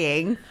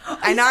gagging.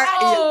 And,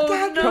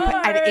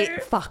 and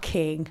it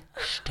fucking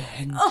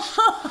stinks.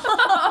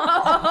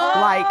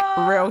 Like,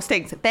 real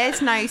stinks.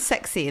 There's no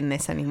sexy in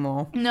this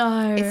anymore.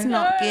 No. It's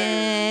not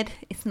good.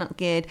 It's not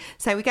good.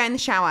 So we go in the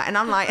shower and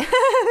I'm like,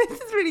 this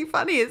is really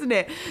funny, isn't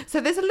it? So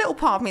there's a little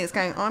part of me that's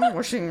going, I'm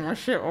washing my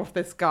shit off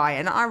this guy.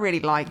 And I really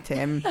liked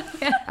him.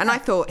 And I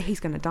thought, he's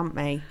going to dump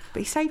me.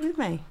 But he stayed with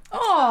me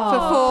Oh,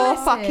 for 4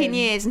 bless fucking him.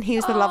 years. And he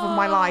was the love of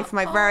my life.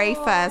 My very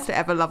first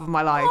ever love of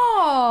my life.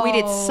 We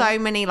did so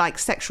many like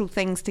sexual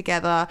things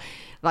together.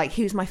 Like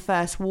he was my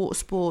first water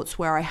sports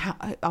where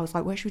I was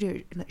like, where should we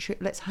do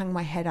it? Let's hang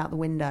my head out the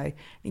window. And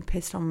he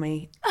pissed on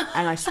me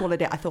and I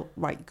swallowed it. I thought,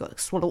 right, you got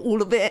to swallow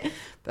all of it.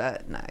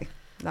 But no,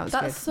 that was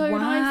That's good. so Wow.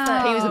 nice.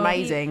 That He was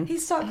amazing. He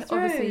stuck He through.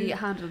 obviously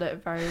handled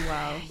it very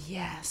well.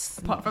 Yes.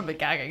 Apart from the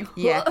gagging.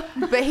 Yeah.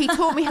 But he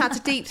taught me how to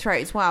deep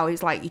throat as well.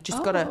 He's like, you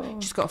just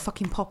gotta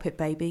fucking pop it,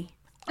 baby.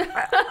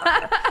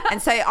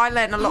 And so I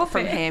learned a lot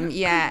from him.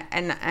 Yeah.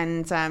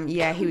 And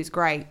yeah, he was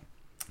great.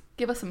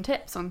 Give us some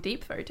tips on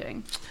deep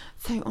throating.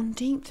 So on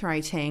deep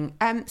throating,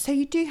 so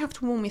you do have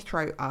to warm your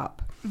throat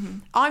up.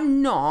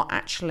 I'm not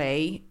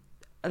actually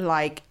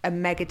like a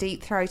mega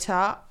deep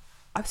throater.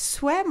 I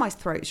swear my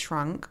throat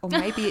shrunk, or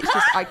maybe it's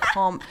just I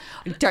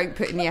don't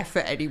put in the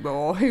effort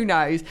anymore. Who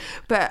knows?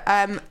 But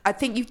I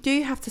think you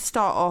do have to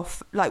start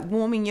off like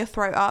warming your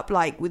throat up,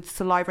 like with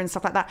saliva and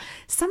stuff like that.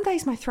 Some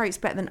days my throat's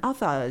better than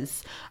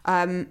others,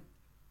 and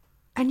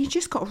you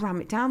just got to ram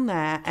it down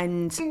there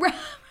and.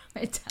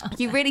 It down.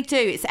 You really do.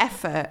 It's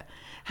effort.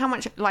 How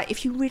much, like,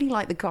 if you really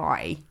like the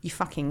guy, you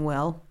fucking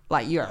will.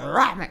 Like, you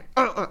ram it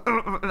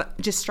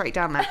just straight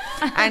down there.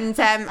 And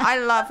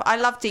I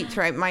love deep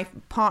throat. My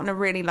partner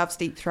really loves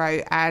deep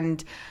throat,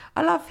 and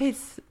I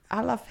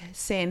love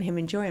seeing him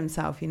enjoy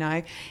himself. You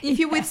know, if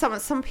you're with some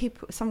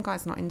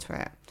guys are not into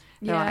it.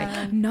 They're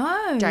like,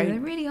 No, they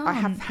don't. really aren't. I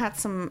have had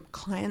some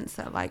clients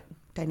that like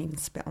don't even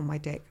spit on my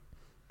dick.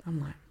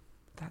 I'm like,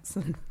 that's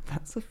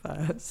a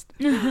first.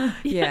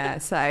 Yeah.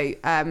 So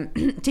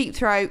deep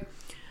throat,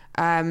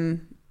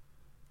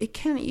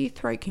 your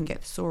throat can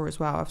get sore as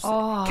well.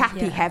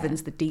 Kathy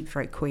Heaven's the deep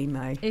throat queen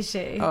though. Is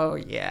she? Oh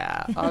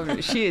yeah.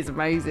 She is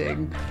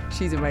amazing.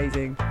 She's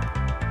amazing.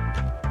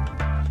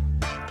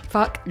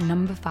 Fuck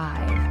number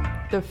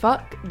 5. The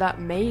fuck that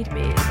made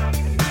me.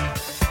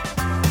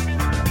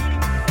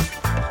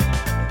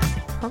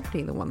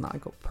 definitely the one that I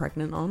got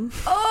pregnant on.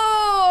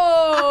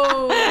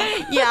 Oh!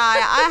 Yeah,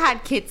 I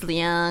had kids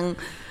young.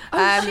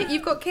 Oh, shit,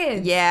 you've got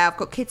kids? Yeah, I've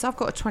got kids. I've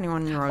got a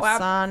 21-year-old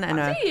son and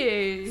a Do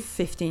you?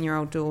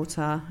 15-year-old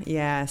daughter.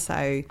 Yeah,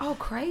 so... Oh,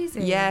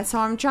 crazy. Yeah, so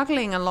I'm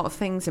juggling a lot of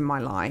things in my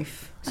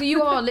life. So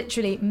you are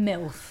literally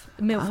MILF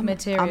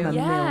material. I'm a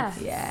Yeah.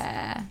 MILF.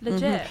 Yeah.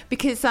 Legit.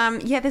 Because,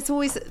 there's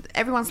always...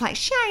 Everyone's like,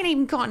 she ain't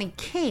even got any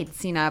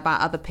kids,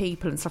 about other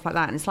people and stuff like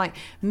that. And it's like,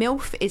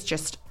 MILF is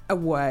just a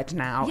word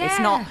now. Yeah. It's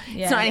not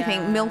Yeah. anything.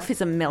 MILF is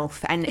a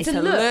MILF. And it's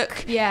a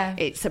look. Yeah.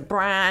 It's a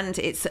brand.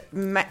 It's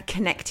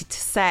connected to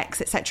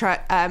sex, etc.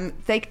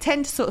 They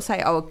tend to sort of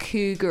say, oh, a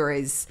cougar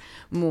is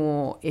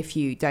more if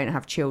you don't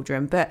have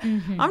children. But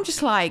I'm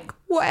just like,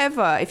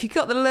 whatever. If you've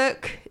got the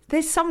look...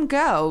 There's some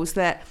girls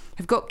that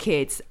have got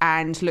kids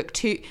and look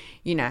too,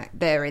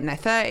 they're in their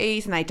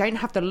 30s and they don't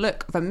have the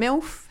look of a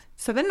MILF.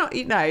 So they're not,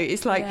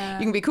 it's like,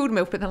 you can be called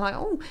MILF, but they're like,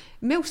 oh,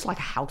 MILF's like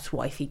a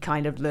housewifey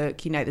kind of look,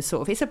 the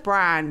sort of, it's a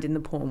brand in the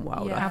porn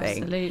world, Yeah, I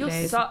think. absolutely.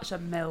 You're such a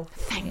MILF.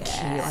 Thank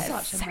you.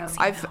 Such a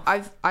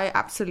MILF. I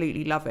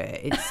absolutely love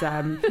it. It's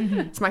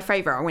it's my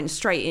favourite. I went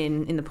straight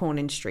in the porn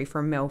industry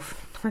for a MILF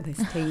for this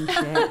teen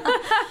shit.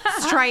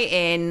 Straight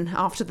in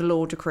after the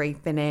law degree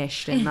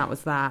finished, and that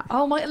was that.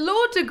 Oh, my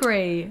law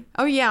degree.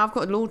 Oh yeah, I've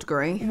got a law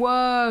degree.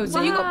 Whoa.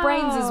 So you got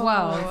brains as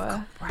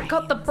well. Brains.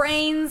 Got the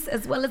brains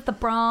as well as the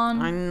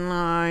brawn. I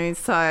know.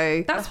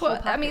 So That's The whole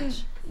what I mean.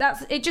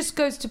 It just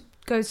goes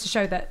to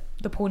show that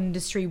the porn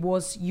industry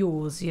was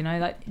yours.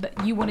 Like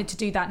that you wanted to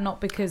do that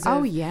not because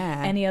of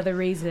any other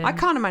reason. I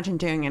can't imagine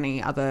doing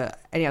any other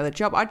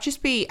job. I'd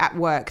just be at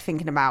work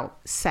thinking about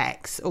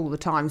sex all the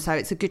time. So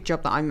it's a good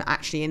job that I'm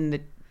actually in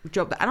the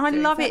job and I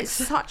love it. It's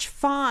such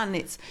fun.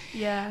 It's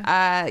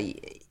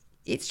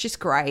it's just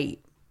great.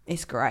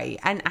 It's great,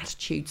 and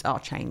attitudes are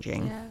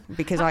changing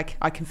because I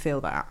can feel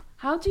that.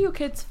 How do your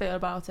kids feel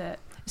about it?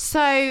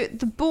 So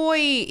the boy,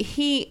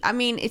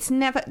 it's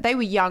never, they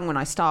were young when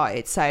I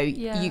started. So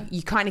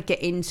you kind of get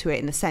into it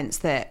in the sense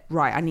that,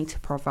 right, I need to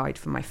provide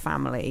for my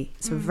family.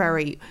 It's a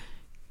very,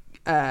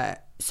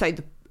 so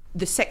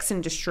the sex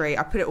industry,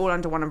 I put it all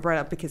under one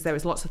umbrella because there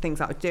was lots of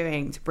things I was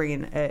doing to bring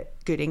in a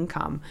good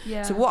income.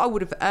 Yeah. So what I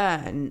would have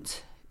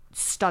earned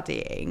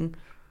studying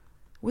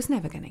was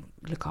never going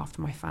to look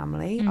after my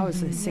family. I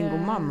was a single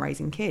mum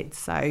raising kids.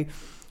 So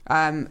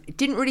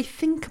didn't really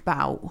think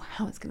about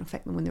how it's going to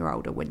affect them when they're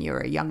older, when you're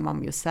a young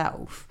mum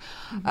yourself.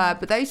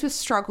 But those were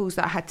struggles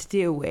that I had to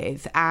deal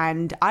with.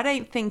 And I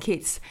don't think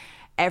it's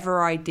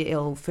ever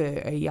ideal for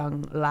a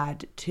young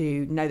lad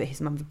to know that his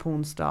mum's a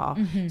porn star.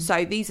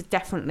 So these are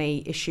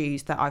definitely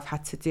issues that I've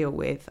had to deal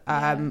with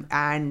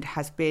and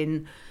has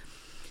been...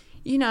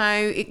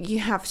 you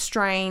have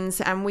strains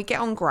and we get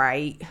on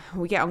great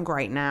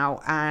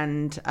now,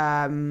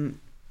 and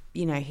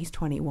he's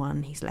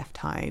 21, he's left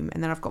home,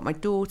 and then I've got my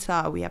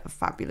daughter. We have a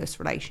fabulous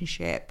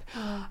relationship.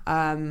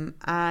 And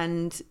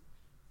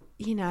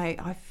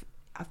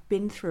I've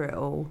been through it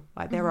all.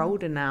 Like, they're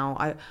older now.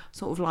 I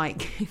sort of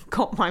like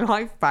got my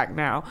life back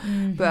now,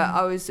 but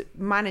I was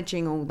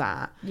managing all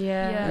that.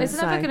 It's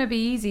never going to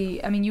be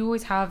easy. I mean, you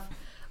always have,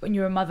 when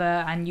you're a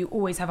mother, and you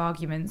always have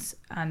arguments,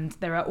 and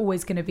there are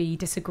always going to be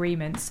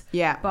disagreements.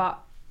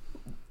 But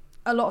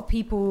a lot of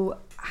people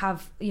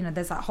have,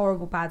 there's that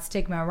horrible bad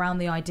stigma around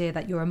the idea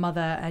that you're a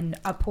mother and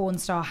a porn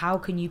star. How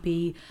can you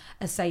be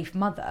a safe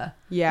mother?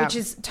 Which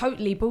is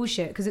totally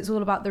bullshit, because it's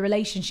all about the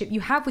relationship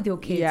you have with your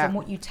kids and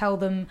what you tell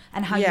them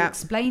and how you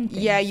explain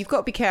things. You've got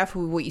to be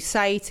careful with what you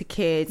say to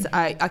kids.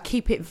 I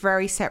keep it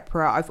very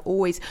separate. I've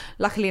always,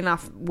 luckily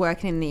enough,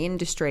 working in the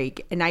industry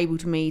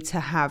enabled me to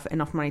have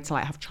enough money to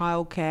have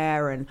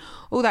childcare and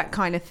all that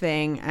kind of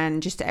thing,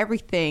 and just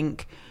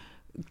everything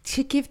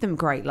to give them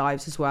great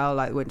lives as well.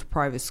 Like, went to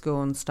private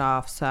school and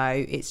stuff,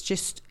 so it's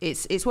just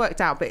it's worked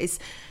out. But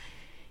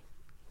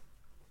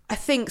I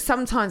think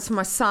sometimes for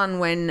my son,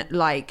 when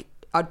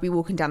I'd be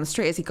walking down the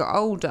street as he got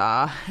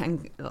older,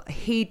 and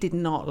he did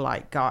not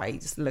like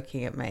guys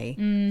looking at me.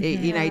 He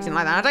didn't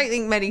like that. I don't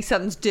think many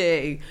sons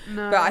do,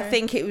 but I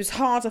think it was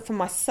harder for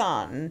my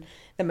son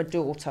than my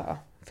daughter,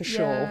 for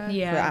sure. For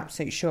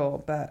absolute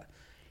sure. But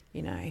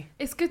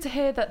it's good to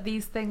hear that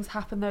these things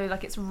happen, though.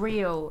 Like, it's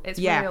real. It's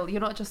real. You're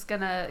not just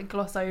gonna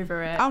gloss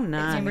over it. Oh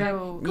no, it's a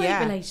real great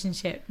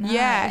relationship. No.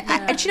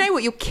 And do you know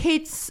what, your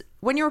kids,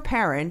 when you're a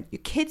parent,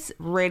 your kids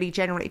really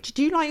generally...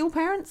 Do you like your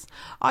parents?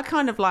 I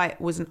kind of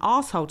was an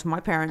arsehole to my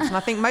parents, and I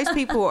think most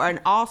people are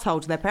an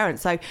arsehole to their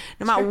parents. So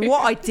no matter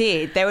what I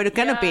did, they were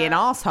going to be an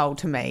arsehole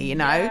to me,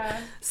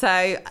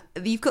 So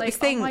you've got this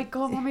thing... Oh my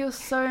God, Mummy, you're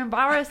so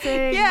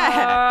embarrassing. So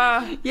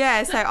I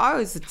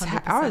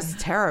was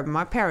terrible.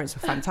 My parents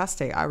were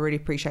fantastic. I really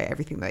appreciate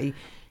everything they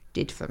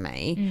did for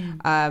me.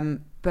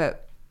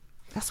 But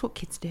that's what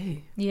kids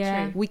do.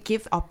 We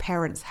give our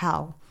parents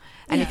hell.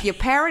 And if your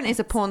parent is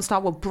a porn star,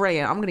 well,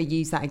 brilliant. I'm going to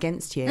use that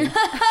against you. You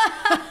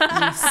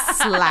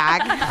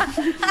slag.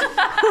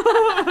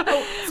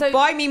 So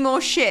buy me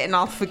more shit and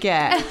I'll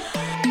forget.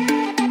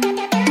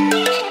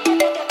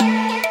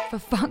 For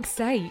fuck's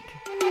sake.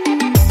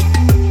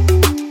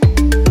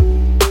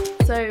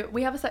 So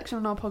we have a section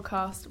on our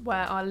podcast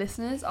where our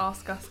listeners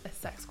ask us a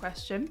sex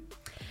question.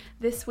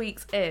 This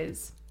week's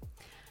is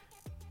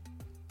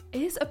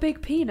a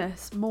big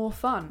penis more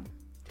fun?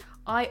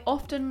 I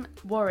often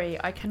worry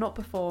I cannot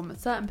perform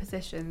certain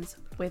positions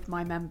with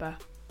my member.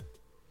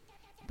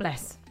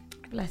 Bless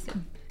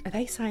him. Are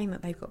they saying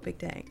that they've got a big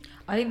dick?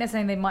 I think they're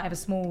saying they might have a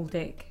small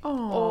dick.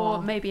 Or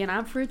maybe an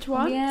average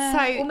one.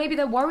 Yeah. Or maybe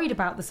they're worried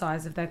about the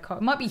size of their cock.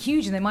 It might be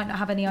huge and they might not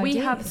have any idea. We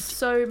have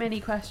so many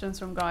questions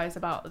from guys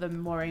about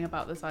them worrying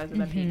about the size of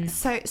their penis.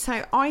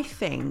 So I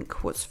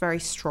think what's very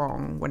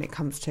strong when it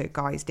comes to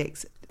guys'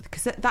 dicks,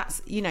 because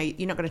that's, you know,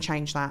 you're not going to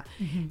change that,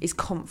 is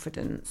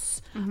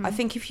confidence. I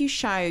think if you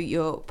show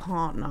your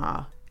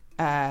partner,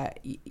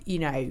 you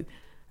know,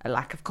 a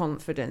lack of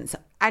confidence,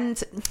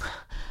 and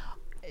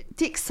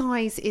dick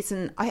size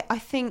isn't, I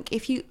think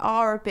if you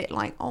are a bit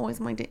like, oh, is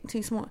my dick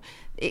too small,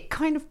 it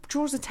kind of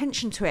draws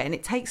attention to it and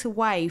it takes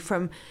away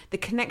from the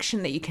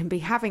connection that you can be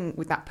having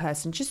with that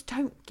person. Just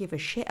don't give a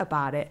shit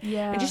about it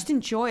and just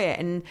enjoy it.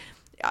 And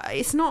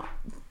it's not,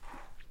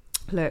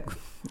 look,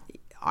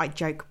 I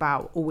joke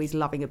about always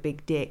loving a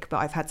big dick, but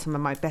I've had some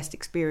of my best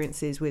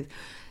experiences with,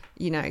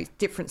 you know,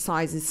 different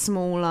sizes,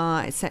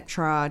 smaller,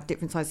 etc.,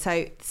 different sizes.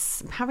 So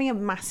having a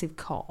massive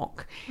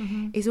cock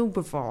is all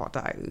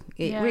bravado.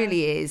 It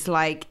really is.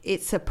 Like,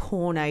 it's a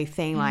porno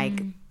thing,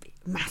 like,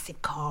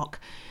 massive cock.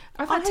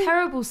 I've had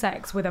terrible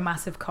sex with a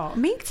massive cock.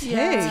 Me too.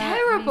 Yeah.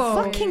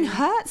 Terrible. Fucking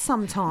hurts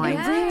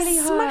sometimes. It really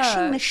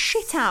Smashing hurts. the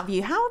shit out of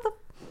you. How the...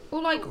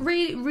 Or like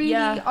really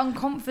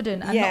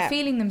unconfident and not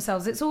feeling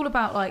themselves. It's all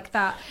about like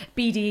that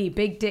BDE,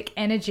 big dick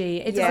energy.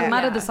 It doesn't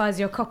matter the size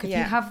of your cock. If you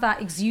have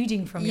that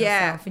exuding from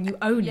yourself and you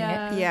own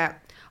it. Yeah.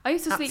 I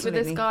used to sleep with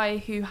this guy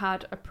who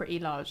had a pretty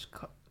large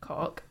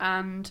cock,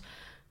 and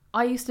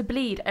I used to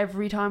bleed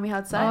every time we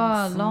had sex.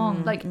 Oh,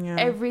 long. Like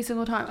every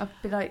single time I'd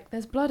be like,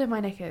 there's blood in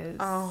my knickers.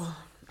 Oh,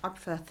 I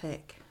prefer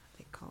thick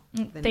cock.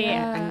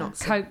 And not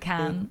Coke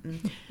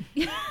can.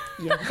 Yeah.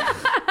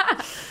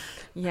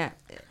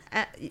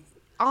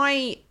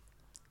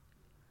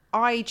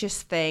 I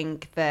just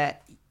think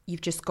that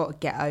you've just got to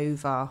get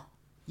over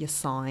your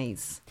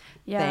size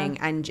thing,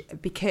 and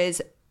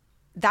because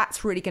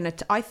that's really going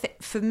to. I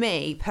think for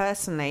me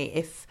personally,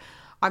 if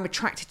I'm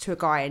attracted to a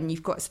guy and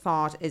you've got as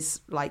far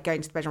as like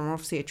going to the bedroom, I'm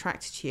obviously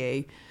attracted to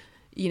you.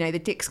 You know, the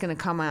dick's going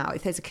to come out.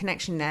 If there's a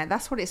connection there,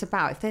 that's what it's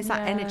about. If there's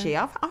that energy,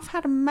 I've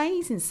had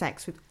amazing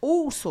sex with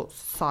all sorts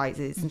of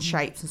sizes and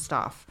shapes and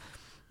stuff,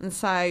 and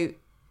so I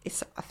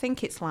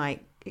think it's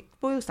like. It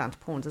boils down to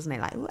porn, doesn't it?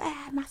 Like,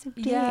 massive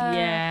dick.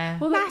 Yeah.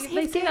 Well, massive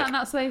they see dick. that, and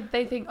that's why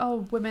they think,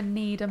 oh, women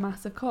need a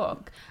massive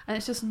cock, and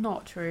it's just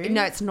not true.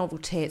 No, it's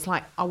novelty. It's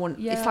like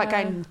it's like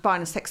going and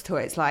buying a sex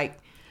toy. It's like,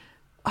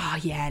 oh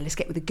yeah, let's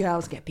get with the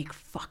girls, get a big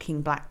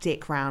fucking black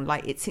dick round.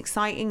 Like, it's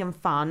exciting and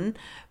fun,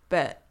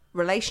 but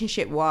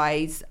relationship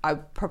wise, I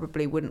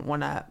probably wouldn't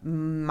want a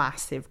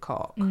massive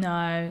cock.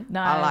 No.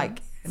 I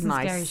like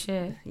nice. Scary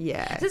shit.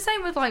 Yeah. It's the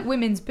same with like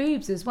women's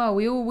boobs as well.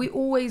 We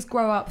always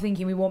grow up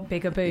thinking we want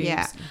bigger boobs.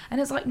 Yeah. And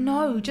it's like,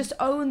 no, just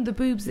own the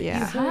boobs that you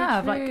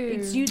have. Like,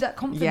 exude that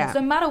confidence. Yeah.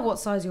 No matter what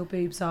size your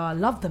boobs are,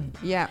 love them.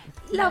 Yeah.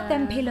 Love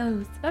them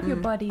pillows. Love your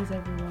buddies,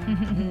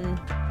 everyone.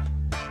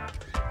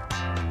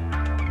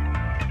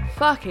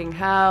 Fucking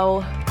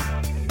hell.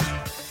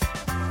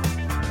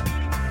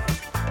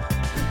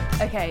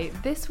 Okay,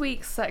 this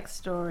week's sex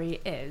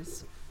story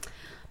is...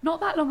 Not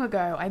that long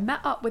ago, I met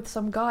up with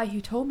some guy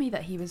who told me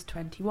that he was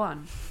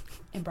 21.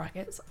 In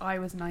brackets, I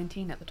was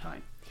 19 at the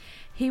time.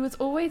 He was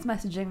always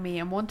messaging me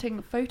and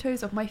wanting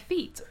photos of my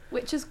feet,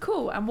 which is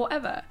cool and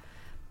whatever.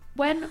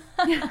 When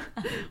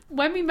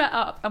we met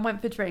up and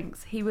went for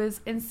drinks, he was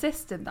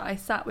insistent that I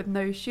sat with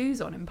no shoes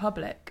on in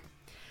public.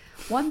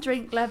 One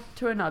drink led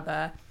to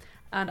another,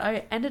 and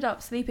I ended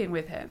up sleeping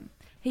with him.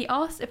 He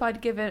asked if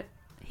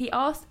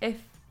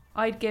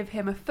I'd give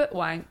him a foot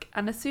wank,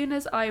 and as soon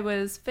as I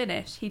was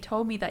finished, he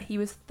told me that he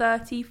was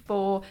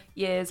 34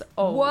 years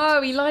old. Whoa,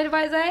 he lied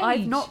about his age.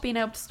 I've not been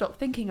able to stop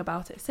thinking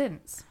about it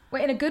since.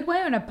 Wait, in a good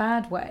way or in a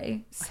bad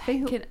way?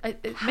 It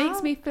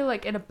makes me feel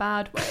like in a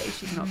bad way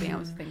she's not being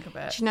able to think of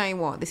it. Do you know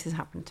what? This has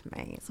happened to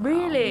me as well.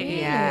 Really?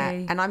 Yeah.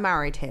 And I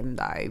married him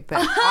though, but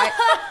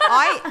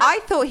I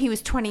thought he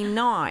was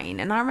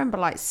 29, and I remember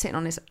like sitting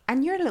on his.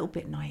 And you're a little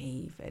bit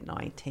naive at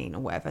 19 or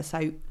whatever,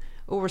 so.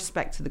 All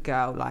respect to the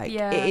girl, like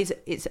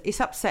it's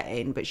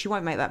upsetting, but she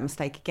won't make that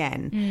mistake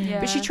again.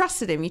 But she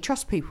trusted him. You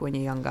trust people when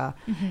you're younger.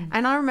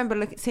 And I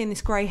remember seeing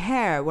this grey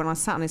hair when I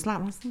sat on his lap,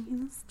 and I was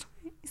thinking,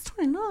 he's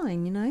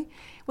 29, you know.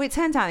 Well, it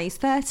turns out he's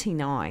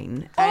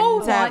 39,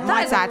 and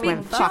my dad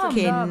went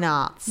fucking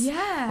nuts.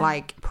 Yeah,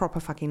 like proper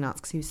fucking nuts,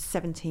 because he was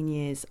 17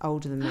 years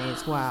older than me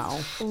as well.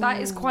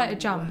 That is quite a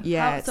jump.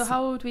 Yeah. So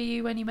how old were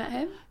you when you met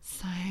him?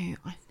 So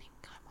I think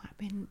I might have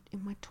been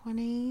in my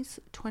 20s,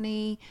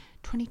 22,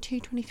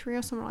 23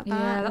 or something like that.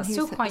 Yeah, that's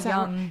still quite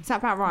young. Is that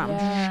about right?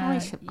 Yeah, I'm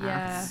shite at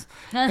maths.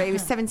 But he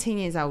was 17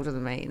 years older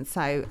than me, and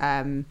so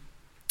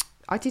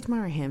I did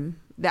marry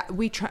him.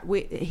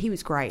 He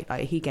was great.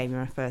 Like, he gave me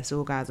my first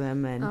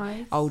orgasm,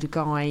 and older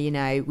guy. You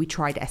know, we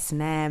tried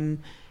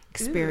S&M,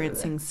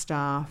 experiencing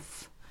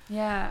stuff.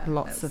 Yeah.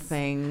 Lots of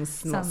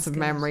things, lots sounds of good.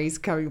 memories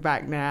coming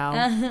back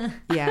now.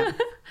 Yeah.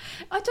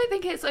 I don't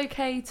think it's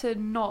okay to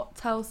not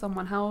tell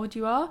someone how old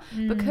you are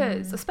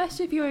because,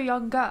 especially if you're a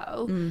young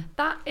girl,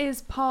 that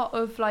is part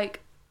of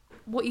like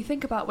what you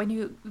think about when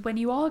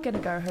you are going to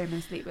go home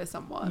and sleep with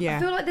someone. Yeah. I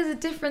feel like there's a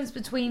difference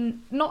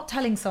between not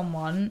telling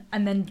someone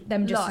and then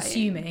them just Lying.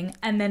 assuming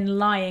and then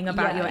lying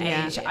about your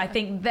Yeah. age. I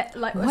think that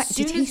like What as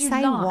soon did he as you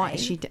say? lie, Why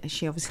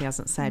she obviously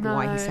hasn't said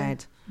why he No.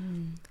 said.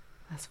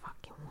 That's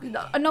fucking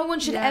weird. no one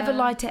should Yeah. ever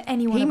lie to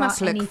anyone He about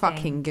must look anything.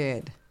 fucking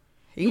good.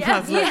 He Yeah.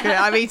 must look good.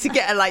 I mean, to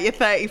get like you're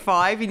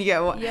 35 and you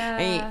get what, Yeah.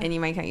 and you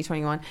make out you're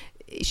 21.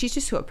 She's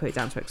just got to put it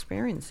down to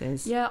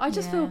experiences. Yeah, I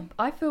just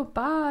Yeah. feel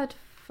bad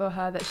for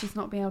her that she's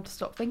not being able to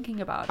stop thinking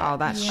about it. Oh,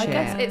 that's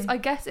Yeah. shit. I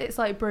guess it's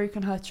like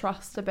broken her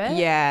trust a bit.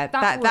 Yeah,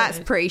 That that's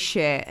would. pretty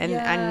shit. And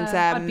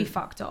Yeah. I'd be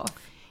fucked off.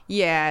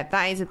 yeah,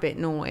 that is a bit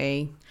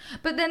naughty.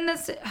 But then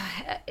there's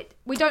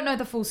we don't know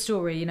the full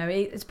story. You know,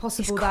 it's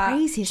possible It's that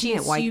crazy, she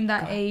isn't it? Why- assumed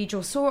that age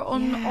or saw it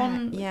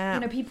on Yeah. you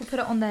know, people put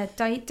it on their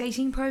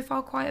dating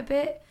profile quite a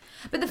bit.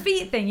 But the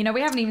feet thing, you know,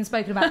 we haven't even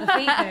spoken about the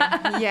feet thing.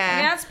 I mean,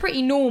 Yeah. that's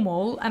pretty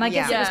normal, and I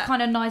guess it was Yeah.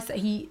 kind of nice that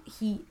he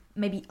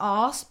maybe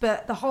asked,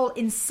 but the whole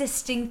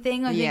insisting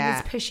thing, I think,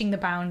 Yeah. was pushing the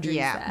boundaries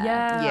Yeah. there.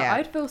 Yeah, Yeah.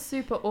 I'd feel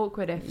super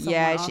awkward if someone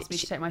Yeah, asked me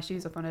she- to take my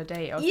shoes off on a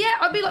date. Yeah,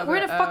 I'd be like, we're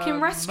in a fucking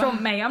Um,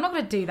 restaurant, mate. I'm not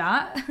going to do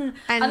that And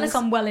unless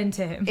I'm well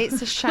into him.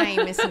 It's a shame,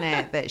 isn't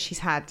it, that she's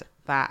had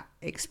that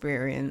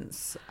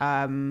experience.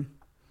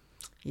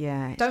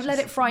 Yeah. it's Don't let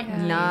just- it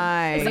frighten you.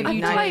 No, If you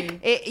no. do-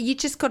 like- You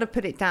just got to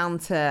put it down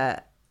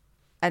to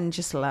and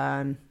just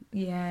learn.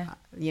 Yeah.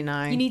 You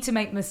know. You need to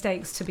make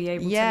mistakes to be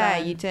able to yeah,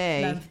 learn. you do.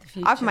 learn for the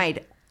future. I've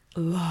made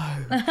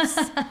loads,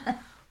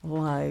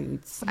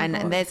 loads, and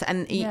there's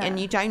and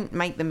you don't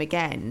make them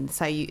again.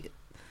 So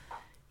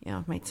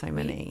I've made so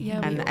many,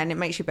 and it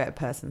makes you a better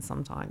person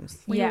sometimes.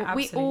 We Yeah, all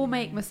absolutely.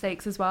 make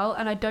mistakes as well,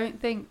 and I don't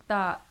think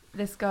that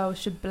this girl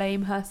should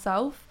blame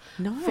herself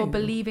No. for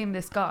believing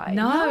this guy.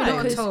 No, not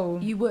because at all.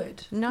 You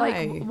would. No.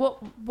 Like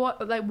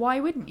what? Like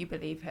why wouldn't you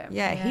believe him?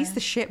 Yeah, Yeah. he's the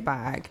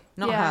shitbag,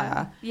 not yeah.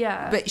 her.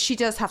 Yeah. But she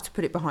does have to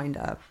put it behind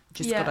her.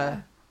 Just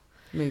gotta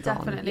move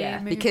definitely Yeah.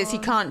 on move because he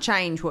on. can't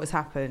change what's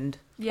happened.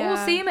 Yeah.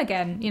 Or see him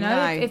again, you know?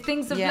 No. If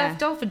things have Yeah.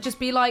 left off, and just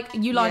be like,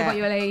 you lied Yeah. about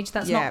your age,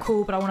 that's Yeah. not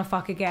cool, but I want to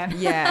fuck again.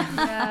 Yeah,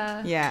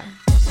 Yeah. yeah,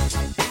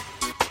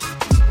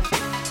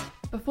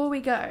 Before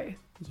we go,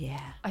 yeah.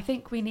 I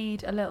think we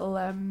need a little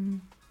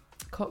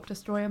cock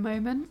destroyer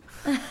moment.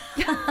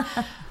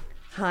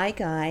 Hi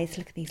guys,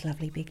 look at these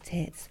lovely big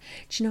tits.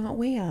 Do you know what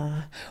we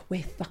are?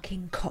 We're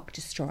fucking cock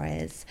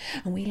destroyers,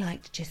 and we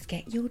like to just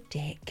get your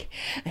dick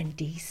and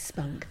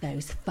despunk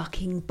those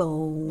fucking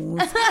balls.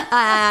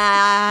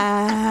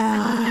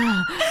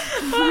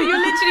 You're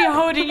literally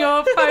holding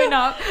your phone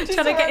up, trying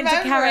to get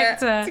into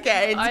character. To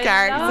get into I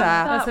character. love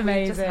that. That's We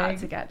just amazing. had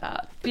to get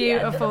that.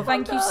 Beautiful.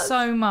 Thank you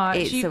so much.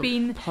 It's You've a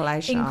been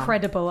pleasure.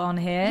 incredible on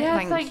here. Yeah,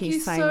 Thank you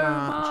so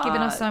much.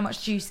 Giving us so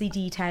much juicy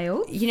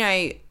details. You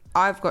know,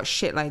 I've got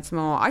shitloads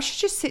more. I should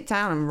just sit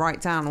down and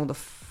write down all the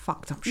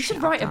fucked up You shit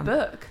should write a I've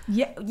done. book.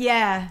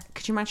 Yeah.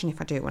 Could you imagine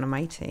if I do it when I'm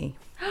 80?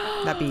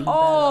 That'd be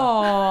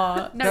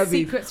Oh, no That'd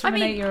be- secrets I from an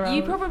mean, 8-year-old.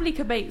 you probably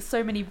could make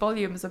so many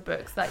volumes of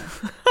books that you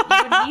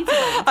wouldn't need to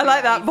wait I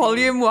like that until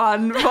volume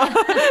 1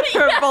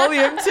 for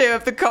volume 2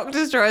 of the Cock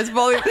Destroyers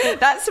volume.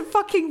 That's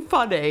fucking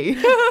funny.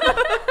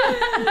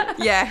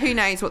 Yeah, who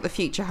knows what the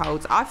future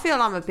holds. I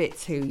feel I'm a bit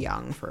too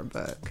young for a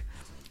book.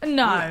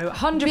 No,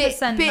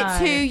 100% Bit no.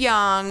 too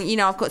young. You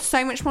know, I've got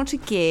so much more to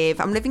give.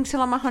 I'm living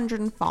till I'm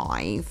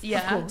 105.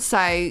 Yeah.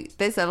 So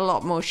there's a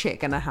lot more shit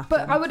gonna happen.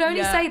 But I would only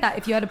Yeah. say that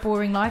if you had a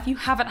boring life. You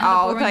haven't had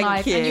Oh, a boring thank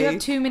life, and you you. have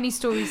too many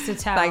stories to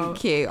tell.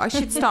 Thank you. I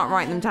should start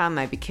writing them down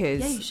though, because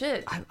Yeah, you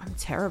should. I'm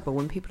terrible.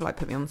 When people like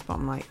put me on the spot,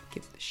 I'm like,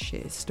 give the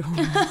shit story.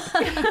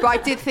 But I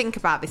did think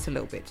about this a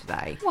little bit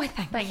today. Why,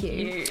 thank Thank you.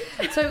 you.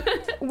 So,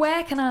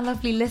 where can our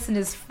lovely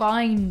listeners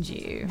find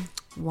you?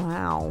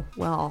 Wow.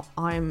 Well,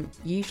 I'm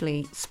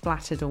usually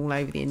splattered all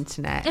over the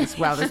internet as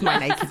well as my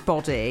naked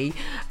body.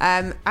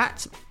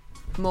 At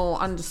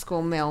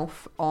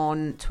more_MILF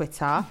on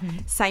Twitter.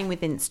 Same with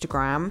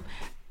Instagram.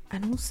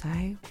 And also,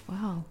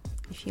 well,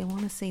 if you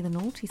want to see the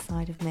naughty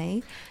side of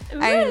me,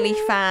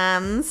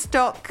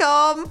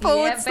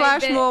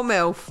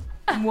 onlyfans.com/more_MILF.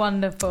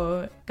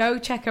 Wonderful. Go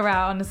check her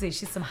out. Honestly,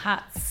 she's some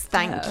hats.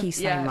 Thank you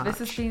so Yeah, much. this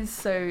has been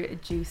so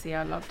juicy.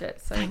 I loved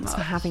it so Thanks much.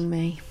 for having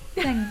me.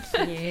 Thank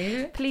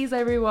you. Please,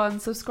 everyone,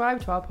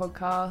 subscribe to our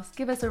podcast,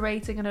 give us a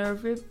rating and a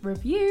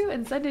review,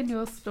 and send in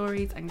your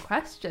stories and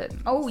questions.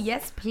 Oh,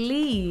 yes,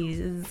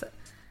 please.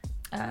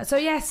 So,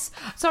 yes,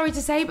 sorry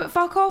to say, but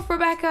fuck off,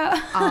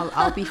 Rebecca.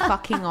 I'll be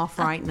fucking off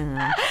right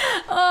now.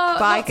 Oh,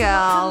 Bye, lots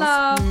and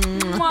lots of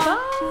girls. love.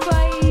 Mwah.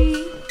 Bye.